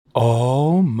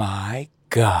Oh my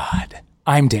God.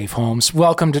 I'm Dave Holmes.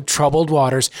 Welcome to Troubled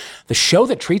Waters, the show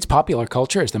that treats popular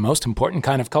culture as the most important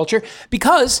kind of culture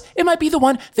because it might be the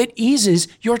one that eases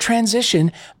your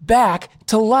transition back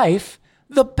to life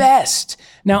the best.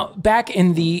 Now, back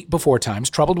in the before times,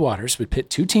 Troubled Waters would pit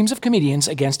two teams of comedians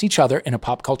against each other in a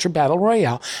pop culture battle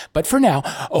royale. But for now,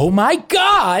 oh my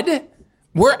God,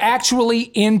 we're actually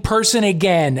in person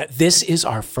again. This is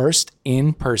our first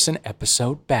in-person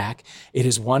episode back. It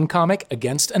is one comic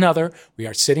against another. We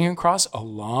are sitting across a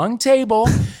long table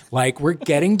like we're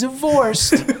getting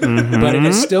divorced, but it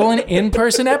is still an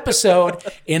in-person episode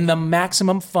in the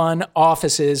Maximum Fun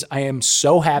offices. I am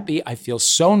so happy. I feel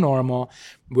so normal.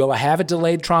 Will I have a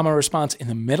delayed trauma response in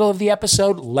the middle of the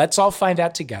episode? Let's all find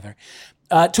out together.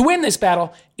 To win this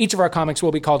battle, each of our comics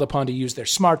will be called upon to use their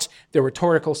smarts, their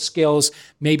rhetorical skills,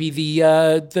 maybe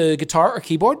the guitar or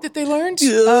keyboard that they learned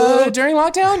during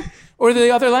lockdown, or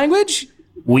the other language.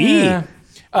 To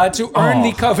earn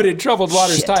the coveted Troubled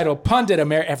Waters title, Pundit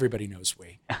Everybody knows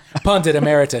Pundit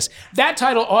Emeritus. That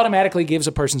title automatically gives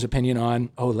a person's opinion on,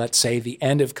 let's say, the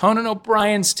end of Conan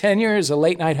O'Brien's tenure as a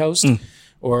late-night host,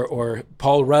 or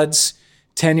Paul Rudd's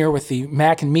tenure with the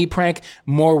Mac and Me prank,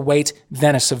 more weight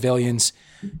than a civilian's.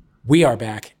 We are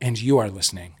back, and you are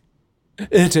listening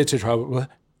to Trouble.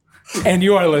 And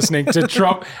you are listening to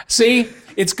Trump. See,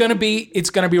 it's gonna be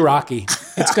rocky.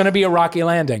 It's gonna be a rocky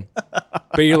landing.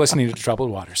 But you're listening to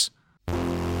Troubled Waters.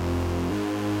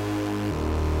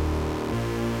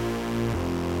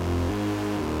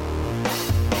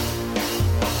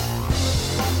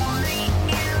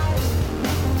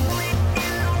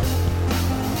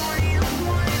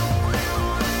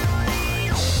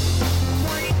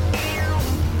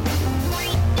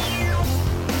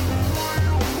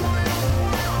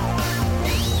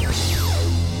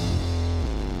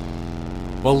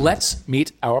 Well, let's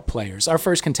meet our players. Our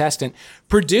first contestant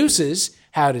produces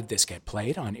How Did This Get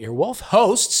Played on Earwolf,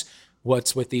 hosts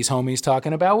What's With These Homies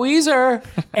Talking About Weezer,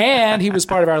 and he was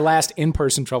part of our last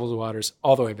in-person Troubled Waters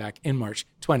all the way back in March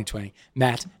 2020,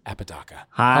 Matt Apodaca.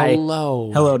 Hi.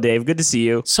 Hello, Dave. Good to see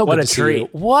you. So what good a to treat. see you.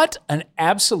 What an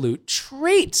absolute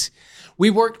treat. We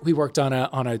worked on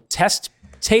a test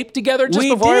tape together just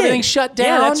before everything shut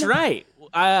down. Yeah, that's right.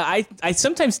 I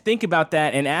sometimes think about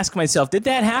that and ask myself, did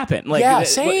that happen?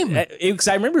 Same. Because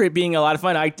I remember it being a lot of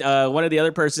fun. One of the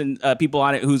other people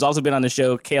on it who's also been on the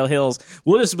show, Cale Hills,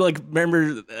 we'll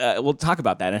talk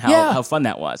about that and how fun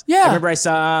that was. Yeah. I remember I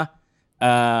saw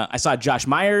Josh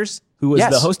Myers, who was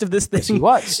the host of this thing. Yes, he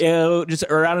was. Just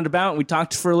around and about. And we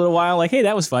talked for a little while. Like, hey,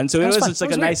 that was fun. So it was just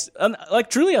like a nice,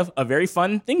 truly a very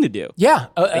fun thing to do. Yeah.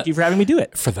 Thank you for having me do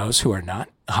it. For those who are not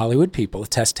Hollywood people, a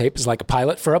test tape is like a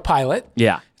pilot for a pilot.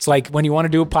 Yeah. It's like when you want to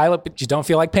do a pilot, but you don't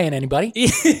feel like paying anybody.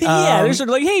 They're sort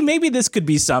of like, hey, maybe this could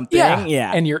be something.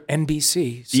 Yeah. And you're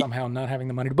NBC somehow not having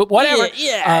the money to, but whatever.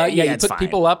 You put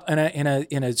people up in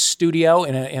a studio,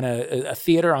 in a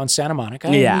theater on Santa Monica,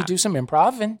 and you do some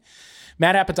improv, and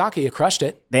Matt Apodaca, you crushed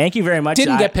it. Thank you very much.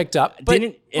 Didn't get picked up. But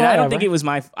I don't think it was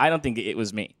I don't think it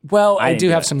was me. Well, I do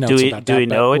have some notes about that. Do we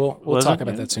know it? We'll talk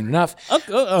about that soon enough.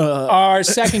 Our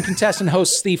second contestant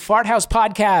hosts the Fart House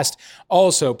podcast,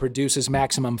 also produces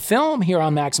Maximum Film here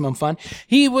on Maximum Fun.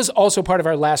 He was also part of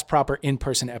our last proper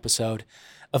in-person episode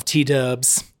of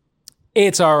T-Dubs.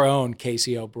 It's our own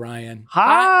Casey O'Brien.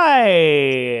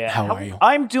 Hi. How are you?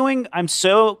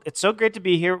 It's so great to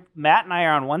be here. Matt and I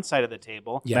are on one side of the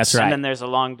table. Yes. That's right. And then there's a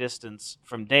long distance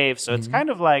from Dave. So it's kind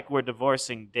of like we're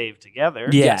divorcing Dave together.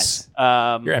 Yes.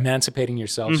 You're emancipating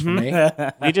yourselves from me.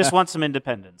 We just want some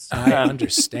independence. I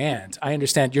understand.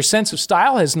 Your sense of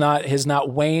style has not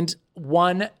waned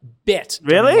one bit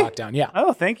during Really? lockdown. Yeah.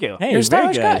 Oh, thank you. Hey, You're a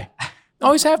very stylish good. guy.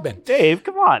 Always have been. Dave,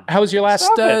 come on. How was your last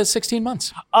Stop it. 16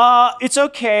 months? It's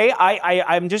okay.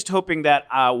 I'm just hoping that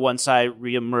once I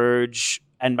reemerge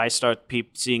and I start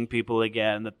seeing people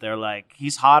again, that they're like,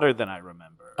 he's hotter than I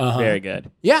remember. Very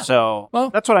good. Yeah. So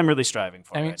that's what I'm really striving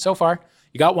for. I mean, right so far,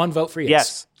 you got one vote for yes.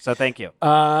 Yes. So thank you.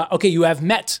 Okay, you have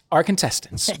met our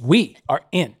contestants. We are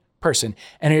in person,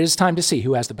 and it is time to see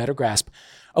who has the better grasp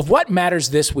of what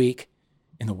matters this week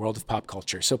in the world of pop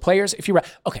culture. So players, if you're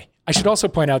okay, I should also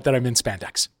point out that I'm in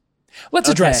spandex. Let's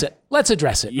address it.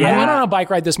 Yeah. I went on a bike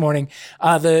ride this morning.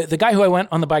 The guy who I went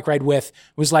on the bike ride with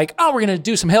was like, "Oh, we're gonna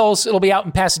do some hills. It'll be out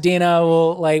in Pasadena.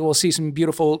 We'll see some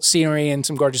beautiful scenery and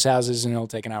some gorgeous houses, and it'll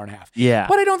take an hour and a half." Yeah.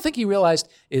 What I don't think he realized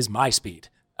is my speed.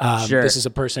 Sure. This is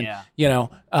a person,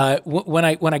 when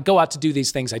I go out to do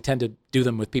these things, I tend to do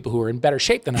them with people who are in better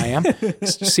shape than I am.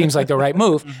 Seems like the right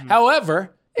move.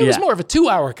 However, it was more of a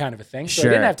 2-hour kind of a thing, so I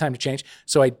didn't have time to change.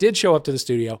 So I did show up to the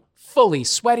studio fully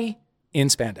sweaty, in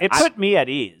spandex. It put me at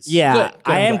ease. Yeah, Good,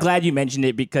 I I'm am glad. glad you mentioned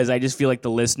it because I just feel like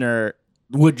the listener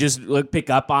would just pick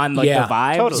up on the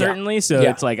vibe totally. certainly. So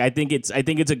Yeah. it's like I think it's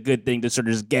a good thing to sort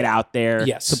of just get out there,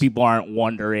 Yes. so people aren't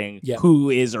wondering Yeah. who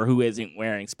is or who isn't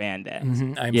wearing spandex.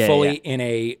 Mhm. I'm Yeah, fully in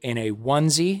a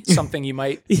onesie, something you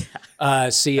might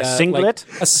see A singlet?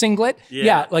 like a singlet.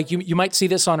 Yeah. like you might see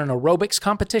this on an aerobics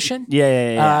competition.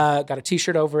 Yeah. Got a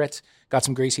t-shirt over it. Got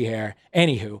some greasy hair.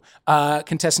 Anywho,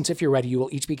 contestants, if you're ready, you will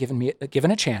each be given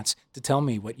a chance to tell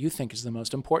me what you think is the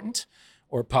most important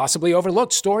or possibly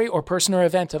overlooked story or person or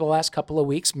event of the last couple of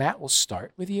weeks. Matt, we'll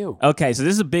start with you. Okay, so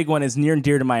this is a big one. It's near and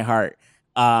dear to my heart.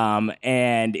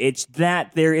 And it's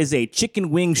that there is a chicken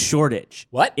wing shortage.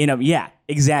 What? Yeah,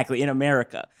 exactly, in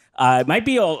America. It might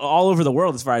be all over the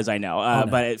world as far as I know.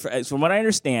 But from what I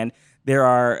understand, there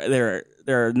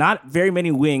are not very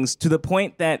many wings to the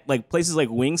point that like places like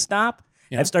Wingstop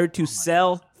have started to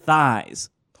sell thighs,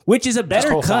 which is a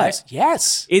better Whole cut. thighs?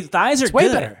 Yes. Thighs are way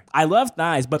good. better. I love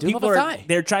thighs, but Do people love a are thigh.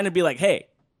 they're trying to be like, hey,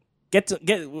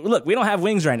 look, we don't have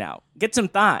wings right now. Get some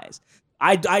thighs.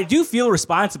 I do feel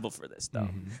responsible for this though,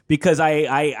 because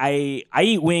I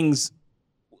eat wings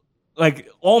like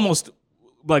almost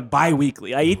like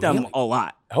bi-weekly. I eat them Really? a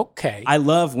lot. Okay. I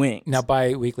love wings. Now,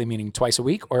 bi-weekly meaning twice a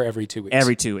week or every 2 weeks?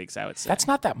 Every 2 weeks, I would say. That's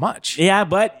not that much. Yeah,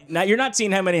 but now you're not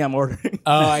seeing how many I'm ordering.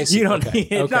 Oh, I see. You don't. Okay,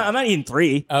 It's okay. not, I'm not eating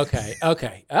 3.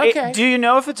 Okay. Do you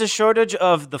know if it's a shortage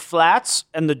of the flats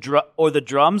and the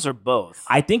drums or both?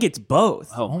 I think it's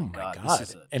both. Oh Oh my God.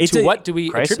 This is And It's to a what do we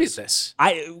crisis. attribute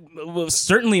this?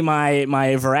 Certainly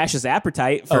my voracious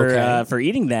appetite Okay. for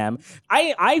eating them.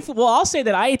 I'll say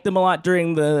that I ate them a lot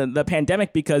during the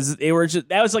pandemic because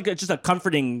that was like just a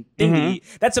comforting thing to eat.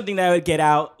 That's something that I would get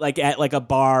out like at like a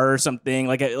bar or something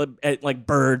like at like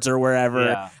Birds or wherever,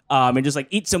 Yeah. and just like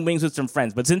eat some wings with some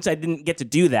friends. But since I didn't get to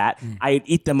do that, I'd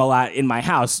eat them a lot in my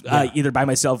house, either by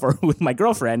myself or with my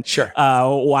girlfriend. Sure.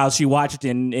 While she watched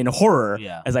in horror,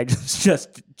 Yeah. as I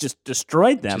just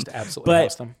destroyed them. Just absolutely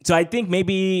lost them. So I think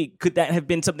maybe could that have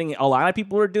been something a lot of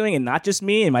people were doing and not just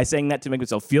me? Am I saying that to make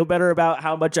myself feel better about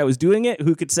how much I was doing it?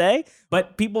 Who could say?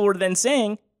 But people were then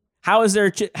saying, how is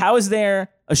there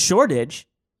a shortage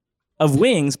of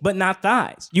wings but not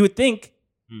thighs? You would think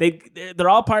they're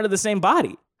all part of the same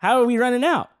body. How are we running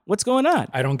out? What's going on?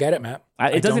 I don't get it, Matt.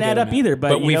 It doesn't don't add get it, up Matt. either,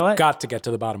 but you we've know what? got to get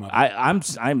to the bottom of it.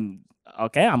 I'm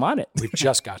okay. I'm on it. We've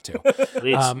just got to.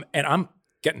 Please. And I'm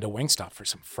getting to Wingstop for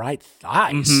some fried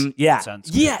thighs. Yeah. Sounds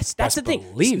good. Yes, that's Best the thing.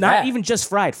 believe It's not that. even just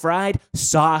fried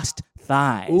sauced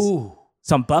thighs. Ooh.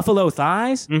 Some buffalo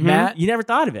thighs. Matt, You never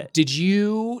thought of it. did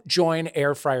you join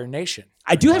Air Fryer Nation?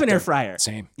 I do have an air fryer.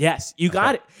 Same. Yes, you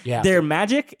got it. Yeah. They're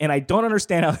magic, and I don't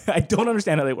understand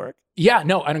how they work. Yeah,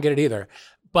 no, I don't get it either.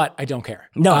 But I don't care.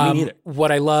 No, me neither. What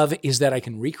I love is that I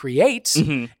can recreate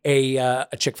a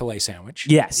Chick-fil-A sandwich.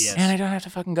 Yes. Yes. And I don't have to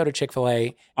fucking go to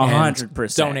Chick-fil-A and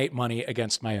 100%. donate money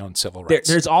against my own civil There- rights.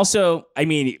 there's also,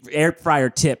 air fryer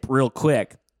tip real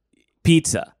quick.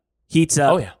 Pizza heats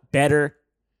up Oh, yeah. better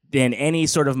than any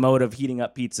sort of mode of heating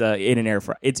up pizza in an air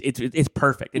fryer. It's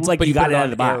perfect. It's like But you got put it out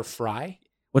on of the air box. fry.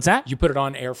 Wlike that? You put it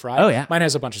on air fry. Oh, yeah. Mine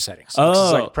has a bunch of settings. It's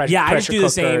Oh, like pressure yeah. I just do the cooker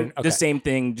same. and- okay. The same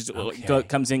thing. Just Okay.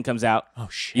 comes in, comes out. Oh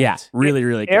shit. Yeah, really,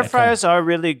 really good. Air fryers are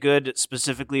really good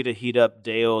specifically to heat up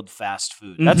day old fast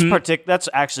food. That's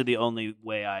actually the only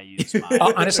way I use mine.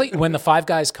 Honestly, when the Five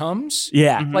Guys comes,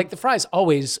 Yeah. like the fries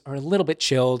always are a little bit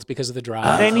chilled because of the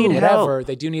drive. They need whatever. help.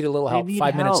 They do need a little help. need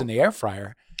 5 minutes help. in the air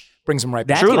fryer brings them right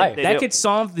back That to Truly. life. They that do. could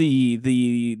solve the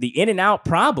in and out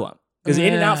problem. Because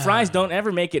in and out fries don't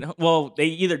ever make it. Well, they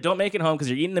either don't make it home because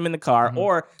you're eating them in the car,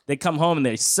 or they come home and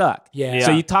they suck. Yeah.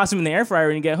 So Yeah. you toss them in the air fryer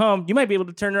when you get home. You might be able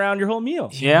to turn around your whole meal.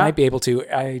 You might be able to.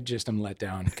 I just am let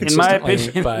down In my consistently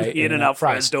opinion, by the In-N-Out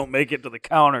fries don't make it to the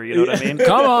counter. You know what I mean?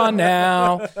 Come on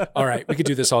now. All right, we could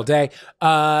do this all day.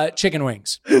 Chicken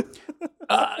wings.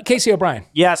 Casey O'Brien,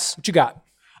 Yes. what you got?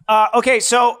 Okay,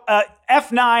 so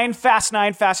F9, Fast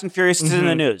 9, Fast and Furious is in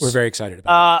the news. We're very excited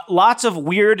about Lots of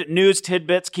weird news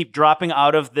tidbits keep dropping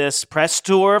out of this press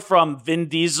tour from Vin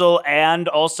Diesel and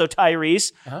also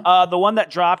Tyrese. The one that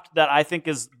dropped that I think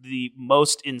is the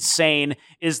most insane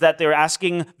is that they're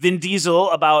asking Vin Diesel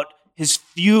about his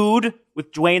feud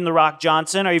with Dwayne "The Rock"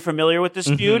 Johnson. Are you familiar with this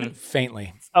feud? it.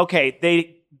 Faintly. Okay,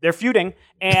 they're feuding,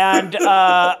 and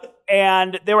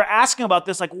and they were asking about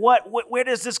this, like, where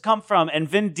does this come from? And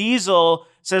Vin Diesel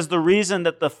says the reason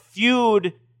that the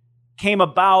feud came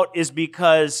about is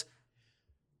because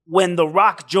when The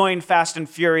Rock joined Fast and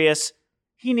Furious,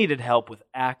 he needed help with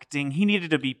acting. He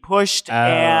needed to be pushed.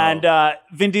 And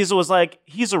Vin Diesel was like,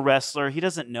 he's a wrestler. He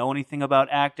doesn't know anything about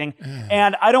acting.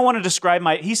 And I don't want to describe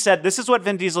he said, this is what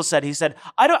Vin Diesel said. He said,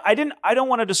 I don't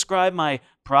want to describe my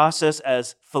process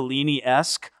as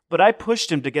Fellini-esque, but I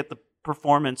pushed him to get the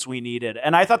performance we needed.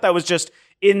 And I thought that was just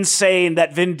insane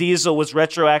that Vin Diesel was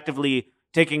retroactively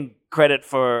taking credit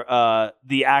for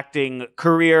the acting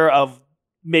career of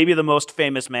maybe the most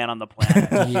famous man on the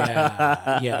planet.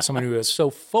 Yeah, someone who has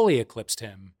so fully eclipsed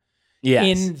him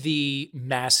in the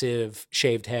massive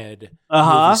shaved head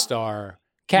movie star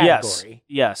category.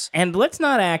 Yes. And let's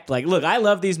not act like, look, I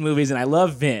love these movies and I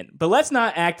love Vin, but let's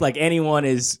not act like anyone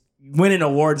is winning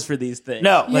awards for these things.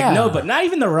 No. No, but not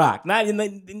even The Rock.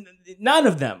 None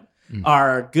of them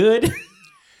are good.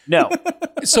 No.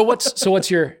 So what's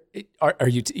your,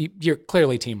 you're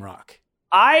clearly Team Rock.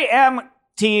 I am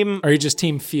team. Or are you just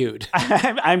Team Feud?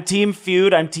 I'm Team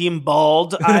Feud. I'm Team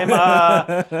Bald.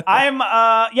 I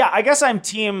guess I'm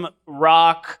Team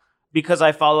Rock because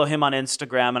I follow him on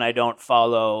Instagram and I don't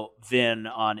follow Vin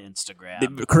on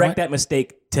Instagram. Correct that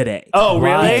mistake today. Oh,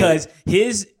 really? Because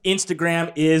his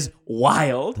Instagram is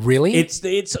wild. Really? It's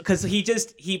because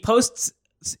he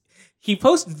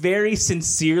posts very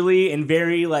sincerely and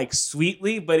very like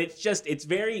sweetly, but it's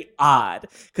very odd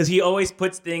because he always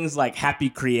puts things like happy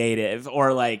creative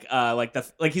or like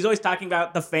he's always talking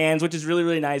about the fans, which is really,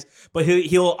 really nice. But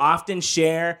he'll often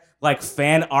share like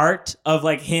fan art of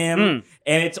like him,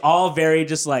 and it's all very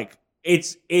just like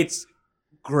it's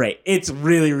great. It's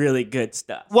really, really good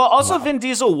stuff. Well, also Vin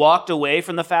Diesel walked away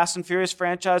from the Fast and Furious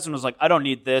franchise and was like, I don't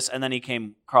need this. And then he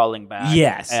came crawling back.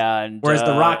 Yes. And whereas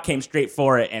The Rock came straight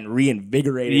for it and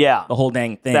reinvigorated the whole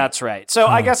dang thing. That's right. So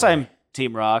I guess I'm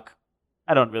Team Rock.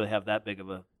 I don't really have that big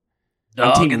of a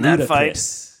dog Team in that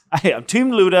Ludacris. fight. I'm Team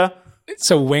Luda.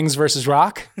 So Wings versus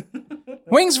Rock?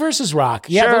 Wings versus Rock.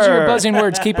 Yeah, those are your buzzing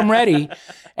words. Keep them ready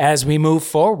as we move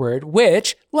forward,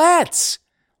 which let's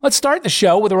start the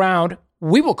show with a round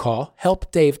we will call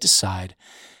Help Dave Decide.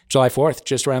 July 4th,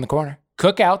 just around the corner.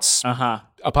 Cookouts,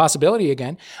 a possibility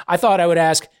again. I thought I would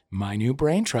ask my new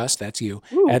brain trust, that's you,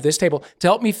 at this table, to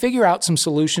help me figure out some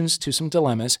solutions to some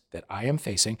dilemmas that I am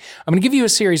facing. I'm going to give you a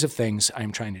series of things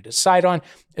I'm trying to decide on.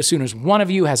 As soon as one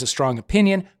of you has a strong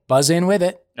opinion, buzz in with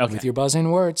it, with your buzz in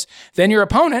words. Then your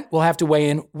opponent will have to weigh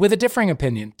in with a differing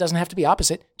opinion. Doesn't have to be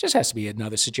opposite, just has to be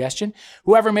another suggestion.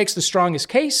 Whoever makes the strongest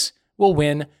case will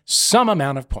win some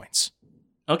amount of points.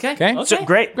 Okay. So,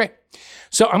 great.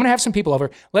 So I'm going to have some people over.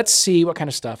 Let's see what kind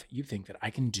of stuff you think that I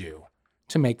can do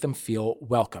to make them feel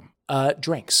welcome.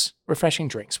 Drinks, refreshing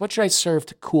drinks. What should I serve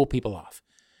to cool people off?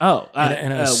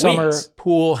 In a summer wings.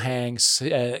 pool hang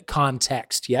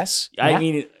context, yes? I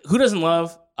mean, who doesn't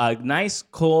love a nice,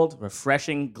 cold,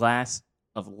 refreshing glass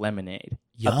of lemonade?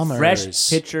 Yummers. A fresh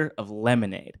pitcher of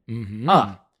lemonade. Mm-hmm.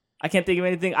 I can't think of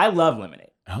anything. I love lemonade.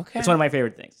 Okay. It's one of my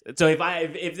favorite things. So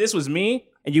if this was me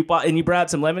and you brought out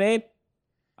some lemonade,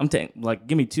 I'm taking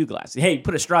give me 2 glasses. Hey,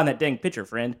 put a straw in that dang pitcher,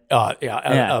 friend.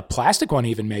 A plastic one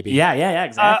even maybe. Yeah,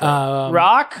 exactly.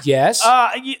 Rock? Yes.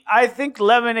 I think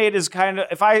lemonade is kind of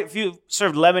if you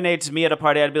served lemonade to me at a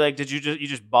party, I'd be like, did you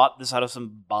just bought this out of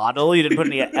some bottle? You didn't put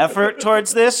any effort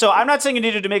towards this. So I'm not saying you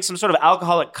needed to make some sort of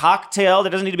alcoholic cocktail.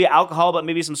 There doesn't need to be alcohol, but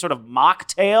maybe some sort of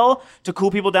mocktail to cool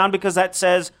people down because that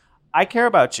says I care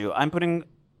about you. I'm putting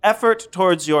effort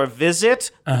towards your visit.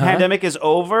 The pandemic is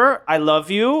over. I love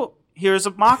you. Here's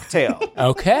a mocktail.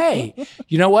 Okay.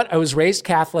 You know what? I was raised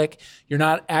Catholic. You're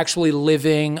not actually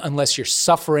living unless you're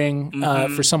suffering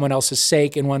for someone else's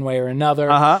sake in one way or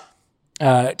another.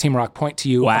 Team Rock, point to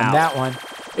you on that one.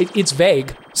 It's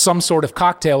vague, some sort of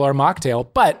cocktail or mocktail,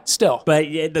 but still. But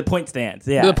the point stands.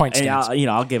 Yeah, the point stands.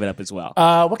 I'll give it up as well.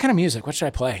 What kind of music? What should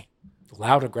I play?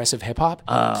 Loud, aggressive hip hop,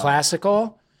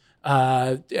 classical,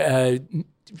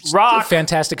 rock,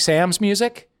 Fantastic Sam's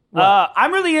music.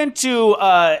 I'm really into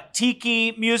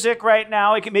tiki music right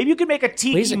now. Maybe you could make a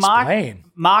tiki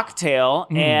mocktail,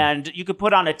 and you could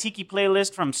put on a tiki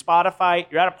playlist from Spotify.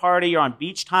 You're at a party, you're on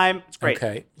beach time. It's great.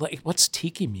 Okay, what's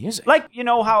tiki music? You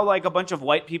know how a bunch of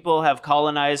white people have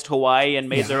colonized Hawaii and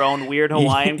made their own weird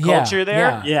Hawaiian culture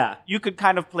there? Yeah. You could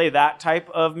kind of play that type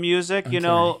of music. You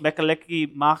know,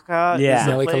 Mekaleki Maka. Yeah,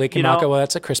 Mekaleki Maka. Well,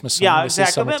 that's a Christmas song. Yeah,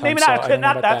 exactly. Maybe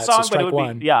not that song, but it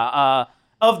would be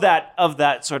of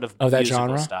that sort of that musical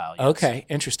genre style. Yes. Okay,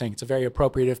 interesting. It's a very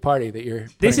appropriative party that you're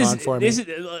putting on for me.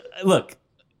 Look,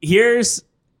 here's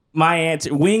my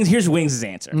answer. Wings. Here's Wings'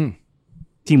 answer.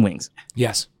 Team Wings.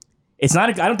 Yes. It's not.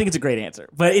 I don't think it's a great answer,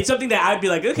 but it's something that I'd be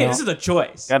like, okay, this is a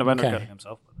choice. Kind of undercutting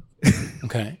himself.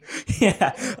 Okay.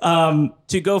 Yeah.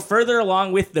 To go further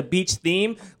along with the beach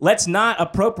theme, let's not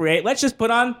appropriate. Let's just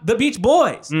put on the Beach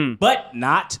Boys, but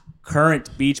not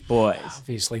current Beach Boys.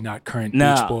 Obviously not current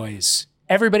No. Beach Boys.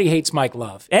 Everybody hates Mike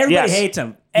Love. Everybody Yes. hates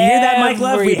him. You hear that, Mike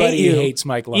Love? We hate Everybody you. hates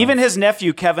Mike Love. Even his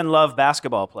nephew, Kevin Love,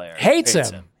 basketball player, hates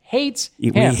him. Hates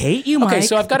We him. hate you, Okay, Mike.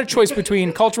 so I've got a choice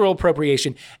between cultural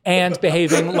appropriation and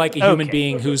behaving like a human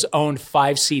being who's owned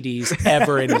 5 CDs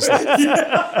ever in his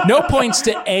life. No points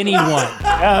to anyone.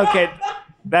 Okay,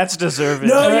 that's deserving.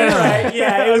 No, you're right.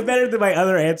 Yeah, it was better than my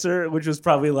other answer, which was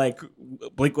probably like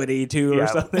Blink-182 or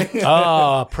something.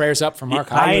 Oh, prayers up for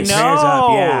Mark I Hoppus. know. Prayers up,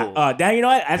 yeah. Now you know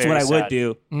what? That's Very what I would sad.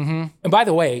 do. And by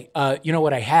the way, you know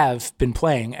what I have been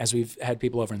playing as we've had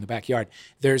people over in the backyard?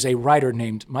 There's a writer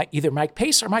named either Mike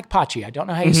Pace or Mike Paci. I don't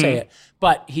know how you say it,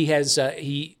 but he has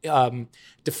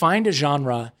defined a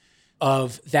genre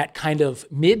of that kind of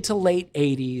mid to late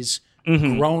 80s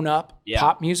grown up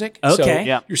pop music. So Okay.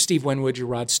 Yeah. your Steve Winwood, your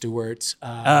Rod Stewart,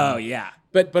 Oh, yeah.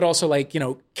 but also like,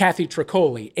 Kathy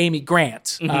Tricoli, Amy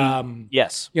Grant,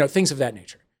 Yes, things of that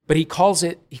nature. But he calls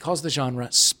the genre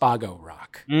Spago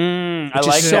rock. I Which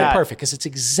like is so that. perfect because it's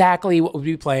exactly what we'd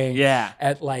be playing Yeah.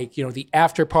 at the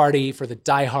after party for the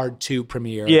Die Hard 2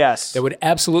 premiere. Yes. That would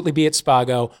absolutely be at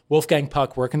Spago. Wolfgang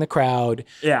Puck working the crowd.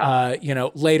 Yeah.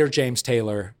 Later James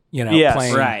Taylor, Yes.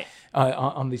 playing Right.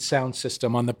 on the sound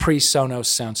system, on the pre-Sonos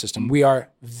sound system. We are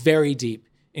very deep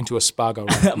into a Spago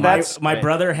rock. My great.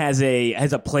 brother has a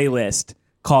playlist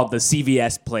called the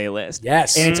CVS playlist.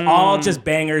 Yes. And it's all just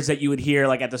bangers that you would hear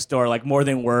like at the store, like More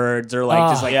Than Words or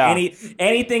like just like yeah.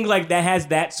 anything like that has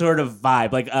that sort of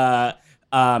vibe. Like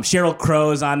Sheryl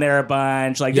Crow's on there a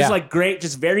bunch. Like just Yeah. like great,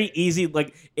 just very easy,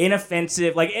 like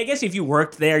inoffensive. Like I guess if you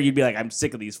worked there, you'd be like, I'm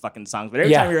sick of these fucking songs. But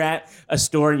every Yeah. time you're at a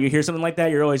store and you hear something like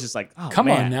that, you're always just like, oh, Come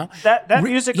man. on now. That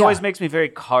music yeah. always makes me very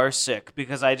car sick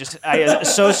because I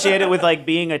associate it with like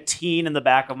being a teen in the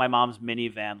back of my mom's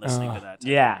minivan listening to that.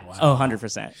 Yeah. Oh,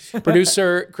 100%.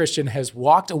 Producer Christian has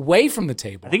walked away from the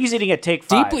table. I think he's eating a take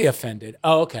 5. Deeply offended.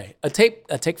 Oh, okay. A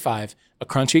take 5, a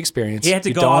crunchy experience. He had to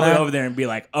You go don't all the way wanna- over there and be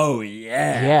like, oh, yeah.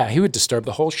 Yeah, he would disturb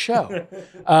the whole show.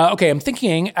 Okay, I'm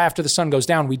thinking after the sun goes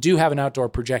down, we do have an outdoor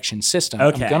projection system.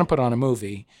 Okay. I'm going to put on a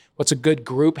movie. What's a good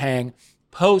group hang,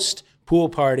 post pool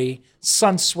party,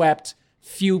 sun swept,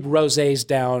 few rosés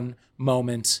down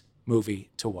moment movie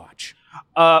to watch?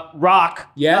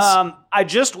 Rock. Yes? I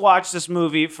just watched this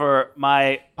movie for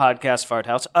my podcast, Fart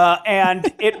House,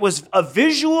 and it was a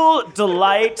visual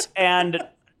delight and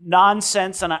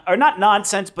nonsense, or not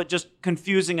nonsense, but just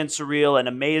confusing and surreal and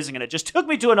amazing, and it just took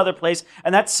me to another place,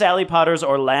 and that's Sally Potter's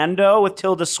Orlando with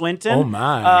Tilda Swinton. Oh,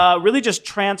 my. Really just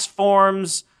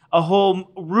transforms a whole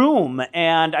room,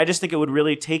 and I just think it would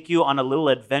really take you on a little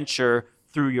adventure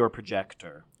through your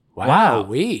projector. Wow.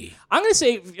 We. I'm gonna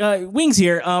say Wings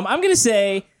here. I'm gonna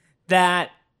say that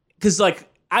because like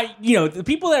the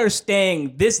people that are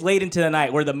staying this late into the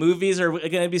night where the movies are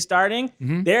going to be starting,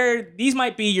 these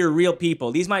might be your real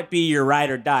people. These might be your ride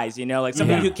or dies. Like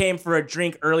somebody who came for a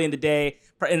drink early in the day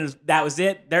and that was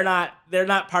it. They're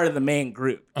not part of the main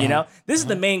group. This is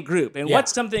the main group, and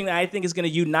what's something that I think is going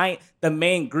to unite the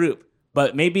main group?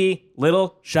 But maybe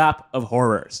Little Shop of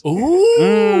Horrors. Ooh.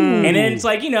 And then it's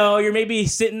like, you're maybe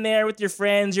sitting there with your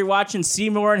friends, you're watching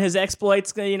Seymour and his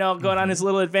exploits, going on his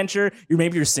little adventure.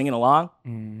 You're singing along.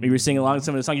 Maybe you're singing along to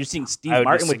some of the songs. You're seeing Steve I would be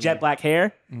Martin with singing. jet black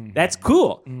hair. That's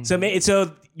cool. So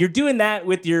you're doing that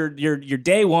with your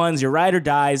day ones, your ride or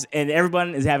dies, and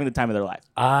everyone is having the time of their life.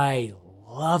 I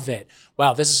love it.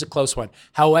 Wow, this is a close one.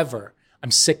 However, I'm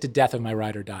sick to death of my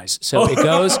ride or dies. So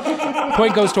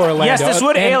point goes to Orlando. Yes, this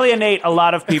would And- alienate a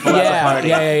lot of people at the party.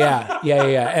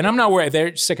 Yeah. And I'm not worried.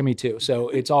 They're sick of me too, so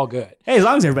it's all good. Hey, as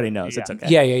long as everybody knows, it's okay.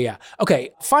 Yeah. Okay,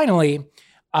 finally,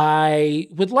 I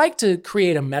would like to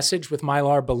create a message with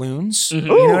Mylar balloons. You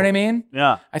know what I mean?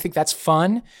 Yeah. I think that's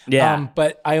fun. Yeah.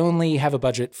 But I only have a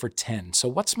budget for 10. So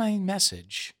what's my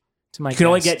message to my You can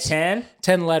only get guests? 10?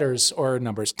 10 letters or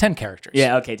numbers, 10 characters.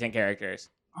 Yeah, okay, 10 characters.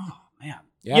 Man.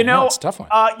 Yeah, no, it's a tough one.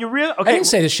 You really I okay? didn't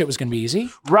say this shit was going to be easy.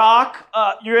 Rock.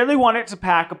 You really wanted to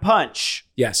pack a punch.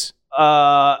 Yes.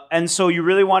 And so you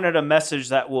really wanted a message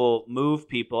that will move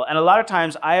people. And a lot of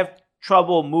times I have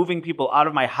trouble moving people out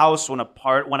of my house when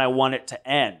I want it to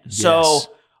end. So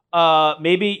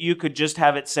maybe you could just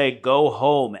have it say "go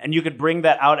home," and you could bring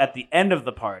that out at the end of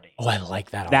the party. Oh, I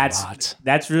like that a lot.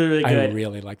 That's really good. I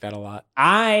really like that a lot.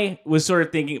 I was sort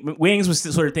of thinking, Wings was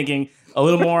sort of thinking a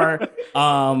little more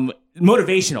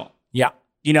motivational, Yeah.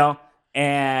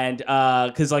 and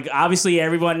because like obviously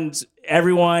everyone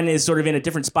is sort of in a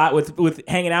different spot with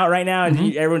hanging out right now,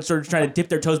 and everyone's sort of trying to dip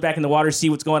their toes back in the water, see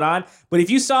what's going on. But if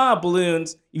you saw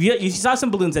balloons, if you saw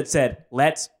some balloons that said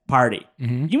 "Let's party,"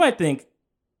 you might think,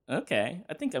 okay,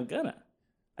 I think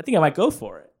I might go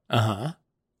for it.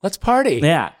 Let's party.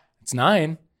 Yeah. It's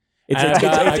 9.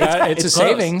 It's a close.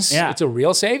 savings. Yeah. It's a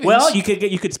real savings. Well, you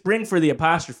could spring for the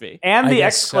apostrophe. And I the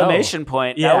guess so. exclamation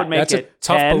point. Yeah, That would make that's a it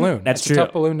tough 10. balloon. That's That's true. a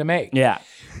tough balloon to make. Yeah.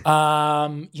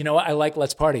 You know what? I like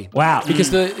Let's Party. Wow. Because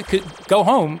go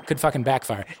home could fucking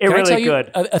backfire. It Can I really tell you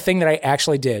could. a thing that I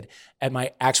actually did at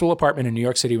my actual apartment in New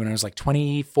York City when I was like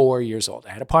 24 years old. I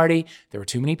had a party. There were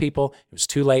too many people. It was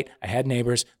too late. I had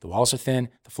neighbors. The walls are thin.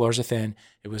 The floors are thin.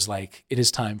 It was like, it is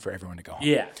time for everyone to go home.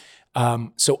 Yeah.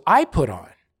 So I put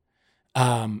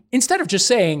on, instead of just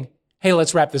saying, hey,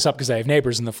 let's wrap this up because I have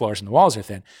neighbors and the floors and the walls are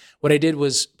thin, what I did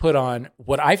was put on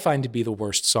what I find to be the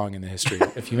worst song in the history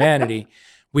of humanity.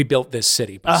 We Built This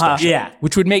City by Starship, Yeah.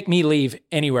 which would make me leave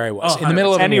anywhere I was. Oh, In the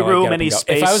middle of a any meal, I'd room, get up any and go.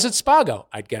 space. If I was at Spago,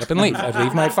 I'd get up and leave. I'd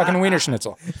leave my fucking Wiener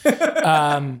Schnitzel.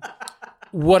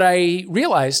 What I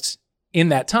realized in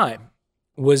that time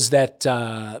was that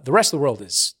the rest of the world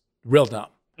is real dumb.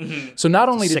 So not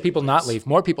only did Sick people not leave,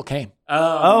 more people came.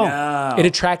 Oh, no. It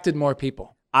attracted more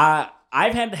people.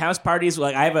 I've had house parties.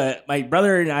 Like my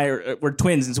brother and I we're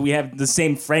twins, and so we have the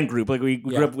same friend group. Like we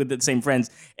grew up with the same friends.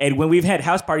 And when we've had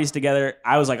house parties together,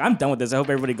 I was like, I'm done with this. I hope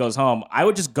everybody goes home. I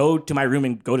would just go to my room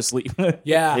and go to sleep.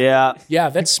 Yeah. Yeah.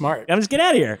 That's smart. I'm just get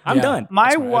out of here. I'm Yeah. done. My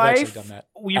That's right. I've actually wife, done that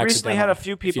we recently had a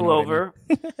few accidentally, if you people know what I mean.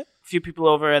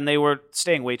 over. And they were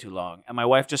staying way too long. And my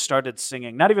wife just started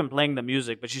singing, not even playing the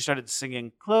music, but she started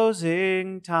singing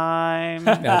 "Closing Time."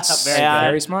 That's And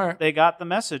very smart. They got the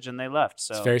message and they left.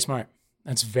 So It's very smart.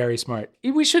 That's very smart.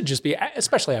 We should just be,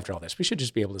 especially after all this, we should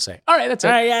just be able to say, all right, that's it.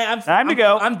 All right, yeah, Time to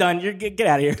go. I'm done. You're get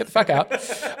out of here. Get the fuck out.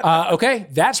 Okay,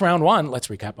 that's round one. Let's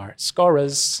recap our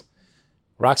scores.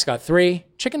 Rock's got 3.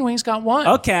 Chicken Wings got 1.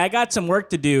 Okay, I got some work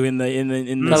to do in the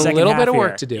Got a second little half bit of here.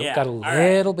 work to do. Yeah. Got a All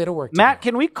right. little bit of work to Matt, do.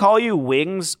 can we call you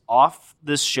Wings off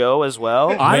this show as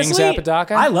well? Honestly, Wings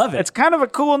Apodaca? I love it. It's kind of a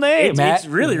cool name. It's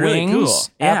really, really Wings cool.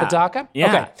 Yeah. Apodaca? Yeah.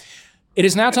 Okay. It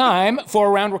is now time for a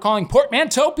round we're calling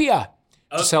Portmantopia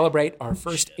to celebrate our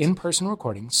first in-person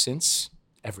recording since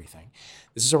everything.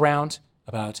 This is a round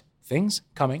about things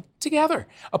coming together.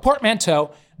 A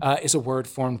portmanteau is a word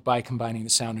formed by combining the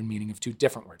sound and meaning of 2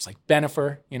 different words, like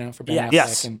Bennifer, for Ben Affleck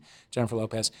Yes. and Jennifer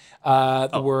Lopez.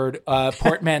 The word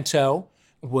portmanteau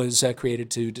was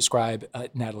created to describe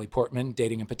Natalie Portman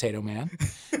dating a potato man.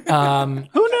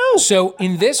 Who knew? So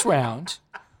in this round,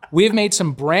 we have made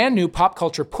some brand new pop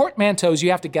culture portmanteaus.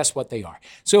 You have to guess what they are.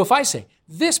 So if I say,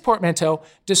 this portmanteau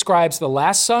describes the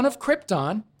last son of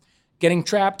Krypton getting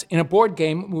trapped in a board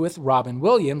game with Robin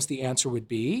Williams, the answer would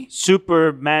be...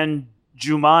 Superman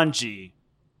Jumanji.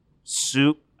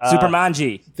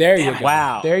 Supermanji. There you go.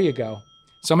 Wow. There you go.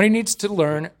 Somebody needs to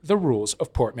learn the rules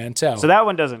of portmanteau. So that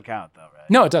one doesn't count, though, right?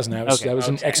 No, it doesn't. That was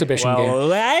an exhibition game.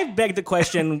 Well, I beg the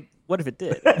question. What if it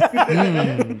did?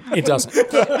 It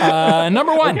doesn't.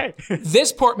 Number 1.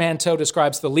 This portmanteau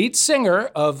describes the lead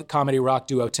singer of the comedy rock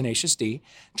duo Tenacious D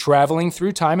traveling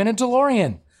through time in a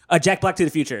DeLorean. Jack Black to the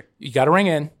Future. You got to ring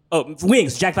in. Oh,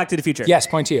 Wings. Jack Black to the Future. Yes,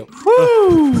 point to you.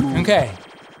 Woo! Okay.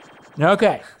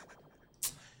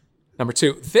 Number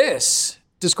 2. This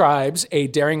describes a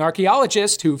daring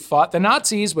archaeologist who fought the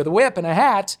Nazis with a whip and a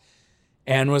hat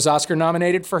and was Oscar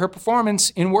nominated for her performance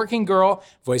in Working Girl,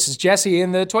 voices Jessie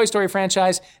in the Toy Story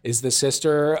franchise, is the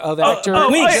sister of actor...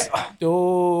 Wings.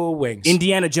 Wings.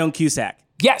 Indiana Jones Cusack.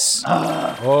 Yes.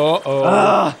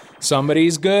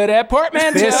 Somebody's good at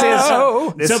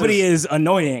portmanteau. Somebody is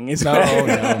annoying.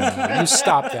 No. You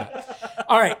stop that.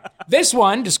 All right. This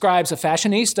one describes a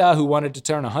fashionista who wanted to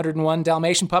turn 101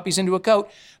 Dalmatian puppies into a coat,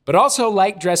 but also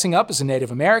liked dressing up as a Native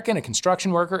American, a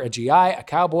construction worker, a GI, a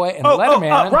cowboy, and a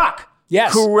Leatherman. Rock.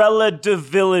 Yes. Cruella de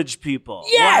Village people.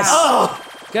 Yes.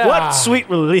 God. What sweet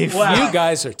relief. You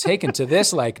guys are taken to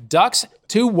this like ducks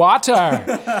to water.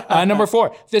 Number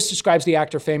 4. This describes the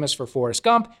actor famous for Forrest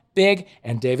Gump, Big,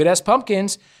 and David S.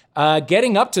 Pumpkins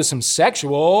getting up to some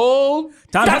sexual...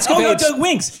 Tom, let's go escapades. to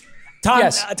Wings. Tom,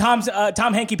 Yes.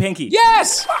 Tom Hanky Panky.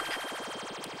 Yes.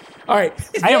 All right.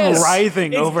 I am This-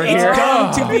 writhing over It's here.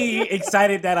 dumb to be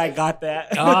excited that I got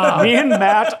that. Me and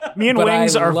But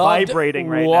Wings I are loved vibrating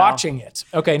right watching it.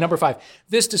 Okay, number 5.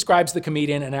 This describes the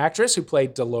comedian and actress who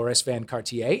played Dolores Van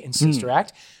Cartier in Sister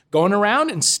Act, going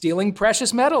around and stealing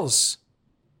precious metals.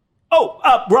 now.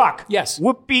 Oh, Rock. Yes.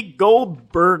 Whoopi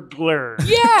Goldbergler.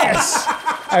 Yes!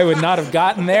 I would not have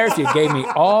gotten there if you gave me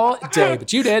all day,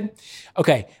 but you did.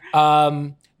 Okay,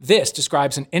 this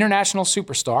describes an international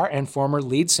superstar and former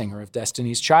lead singer of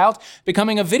Destiny's Child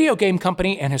becoming a video game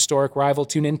company and historic rival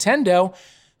to Nintendo,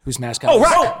 whose mascot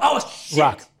is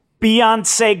Rock.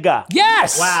 Beyonce.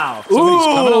 Yes! Wow. Somebody's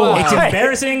coming alive. It's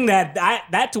embarrassing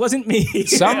that wasn't me.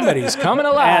 Somebody's coming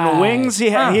alive. And Wings, he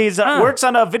works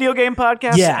on a video game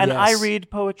podcast, Yeah. and Yes. I read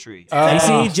poetry.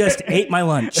 Casey just ate my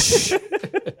lunch.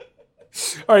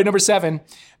 All right, number 7.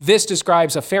 This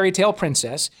describes a fairy tale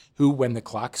princess who, when the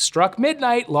clock struck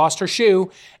midnight, lost her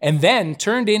shoe and then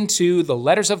turned into the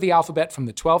letters of the alphabet from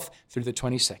the 12th through the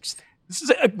 26th. This is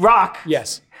a rock.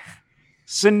 Yes.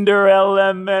 Cinderella,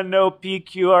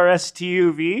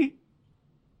 M-N-O-P-Q-R-S-T-U-V.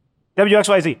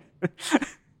 W-X-Y-Z.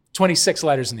 26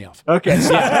 letters in the alphabet. Okay.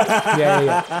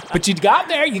 Yeah. But you got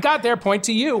there. Point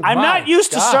to you. I'm My not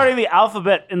used to God. starting the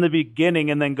alphabet in the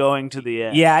beginning and then going to the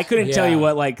end. Yeah, I couldn't tell Yeah. you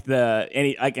what I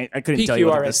couldn't tell you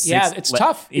what the PQRS. Yeah, sixth it's le-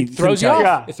 tough. you It couldn't throws you tell off.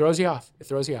 Yeah. It throws you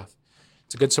off.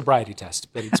 It's a good sobriety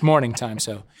test, but it's morning time,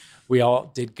 so we all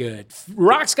did good.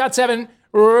 Rock's got 7.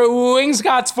 Wings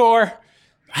got 4.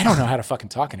 I don't know how to fucking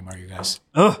talk anymore, you guys.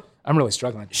 Ugh. I'm really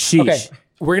struggling. Sheesh. Okay,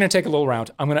 we're gonna take a little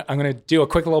round. I'm gonna do a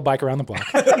quick little bike around the block.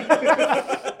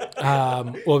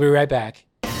 We'll be right back.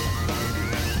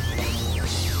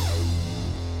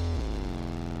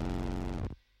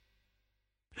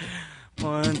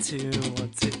 One, two,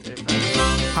 3, 4.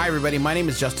 Hi, everybody. My name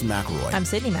is Justin McElroy. I'm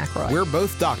Sydney McElroy. We're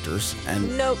both doctors,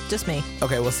 and Nope, just me.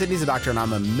 okay, well, Sydney's a doctor, and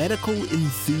I'm a medical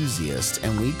enthusiast,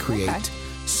 and we create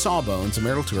Sawbones, a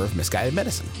marital tour of misguided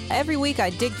medicine. Every week I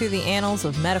dig through the annals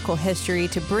of medical history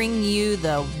to bring you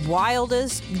the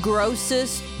wildest,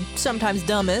 grossest, sometimes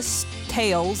dumbest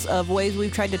tales of ways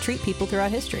we've tried to treat people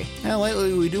throughout history. And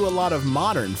lately, we do a lot of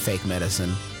modern fake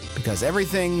medicine because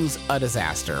everything's a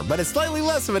disaster, but it's slightly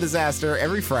less of a disaster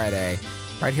every Friday,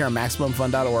 right here on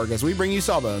MaximumFun.org, as we bring you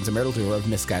Sawbones, a marital tour of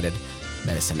misguided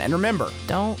medicine. And remember,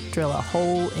 Don't drill a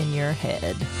hole in your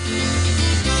head.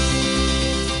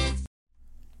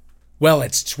 Well,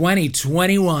 it's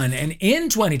 2021, and in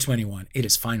 2021, it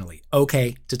is finally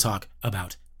okay to talk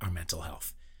about our mental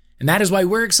health. And that is why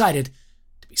we're excited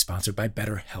to be sponsored by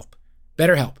BetterHelp.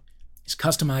 BetterHelp is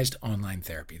customized online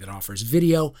therapy that offers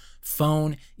video,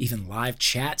 phone, even live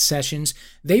chat sessions.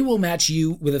 They will match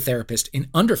you with a therapist in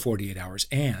under 48 hours,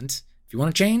 and if you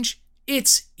want to change,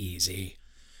 it's easy.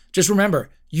 Just remember,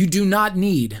 you do not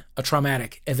need a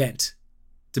traumatic event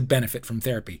to benefit from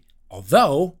therapy,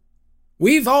 although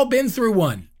we've all been through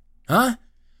one, huh?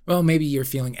 Well, maybe you're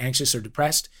feeling anxious or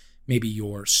depressed. Maybe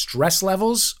your stress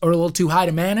levels are a little too high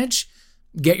to manage.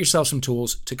 Get yourself some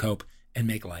tools to cope and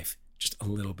make life just a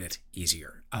little bit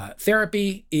easier.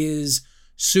 Therapy is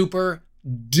super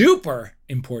duper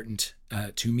important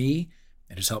to me.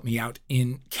 It has helped me out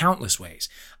in countless ways.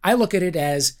 I look at it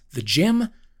as the gym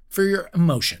for your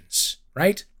emotions,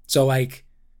 right? So like,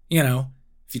 if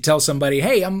you tell somebody,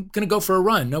 hey, I'm going to go for a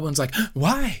run, no one's like,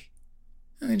 why?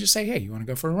 And they just say, hey, you want to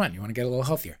go for a run? You want to get a little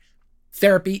healthier?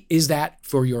 Therapy is that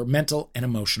for your mental and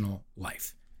emotional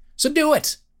life. So do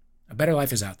it. A better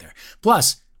life is out there.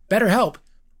 Plus, BetterHelp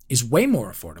is way more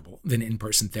affordable than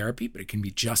in-person therapy, but it can be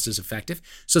just as effective.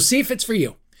 So see if it's for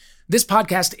you. This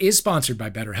podcast is sponsored by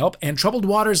BetterHelp, and Troubled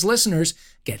Waters listeners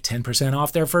get 10%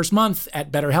 off their first month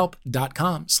at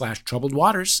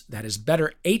BetterHelp.com/TroubledWaters. That is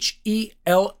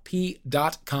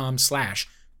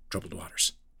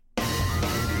BetterHelp.com/TroubledWaters.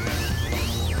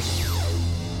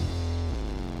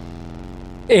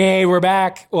 Hey, we're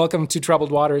back. Welcome to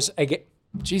Troubled Waters.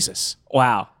 Jesus.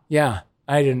 Wow. Yeah,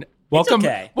 I didn't. Welcome,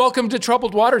 okay. welcome to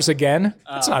Troubled Waters again.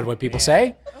 That's not what people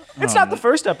say. It's not the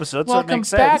first episode, so it Welcome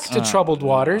makes back sense. to Troubled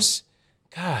Waters.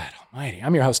 God almighty.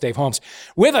 I'm your host, Dave Holmes.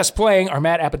 With us playing are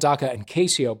Matt Apodaca and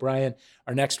Casey O'Brien.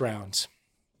 Our next round,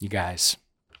 you guys,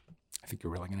 I think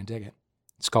you're really going to dig it.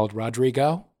 It's called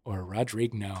Rodrigo or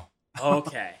Rodrigo.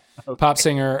 Okay. Pop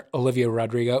singer Olivia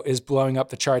Rodrigo is blowing up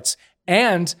the charts,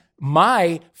 and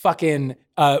my fucking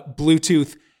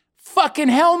Bluetooth fucking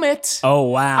helmet. Oh,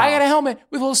 wow. I got a helmet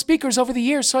with little speakers over the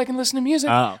years so I can listen to music.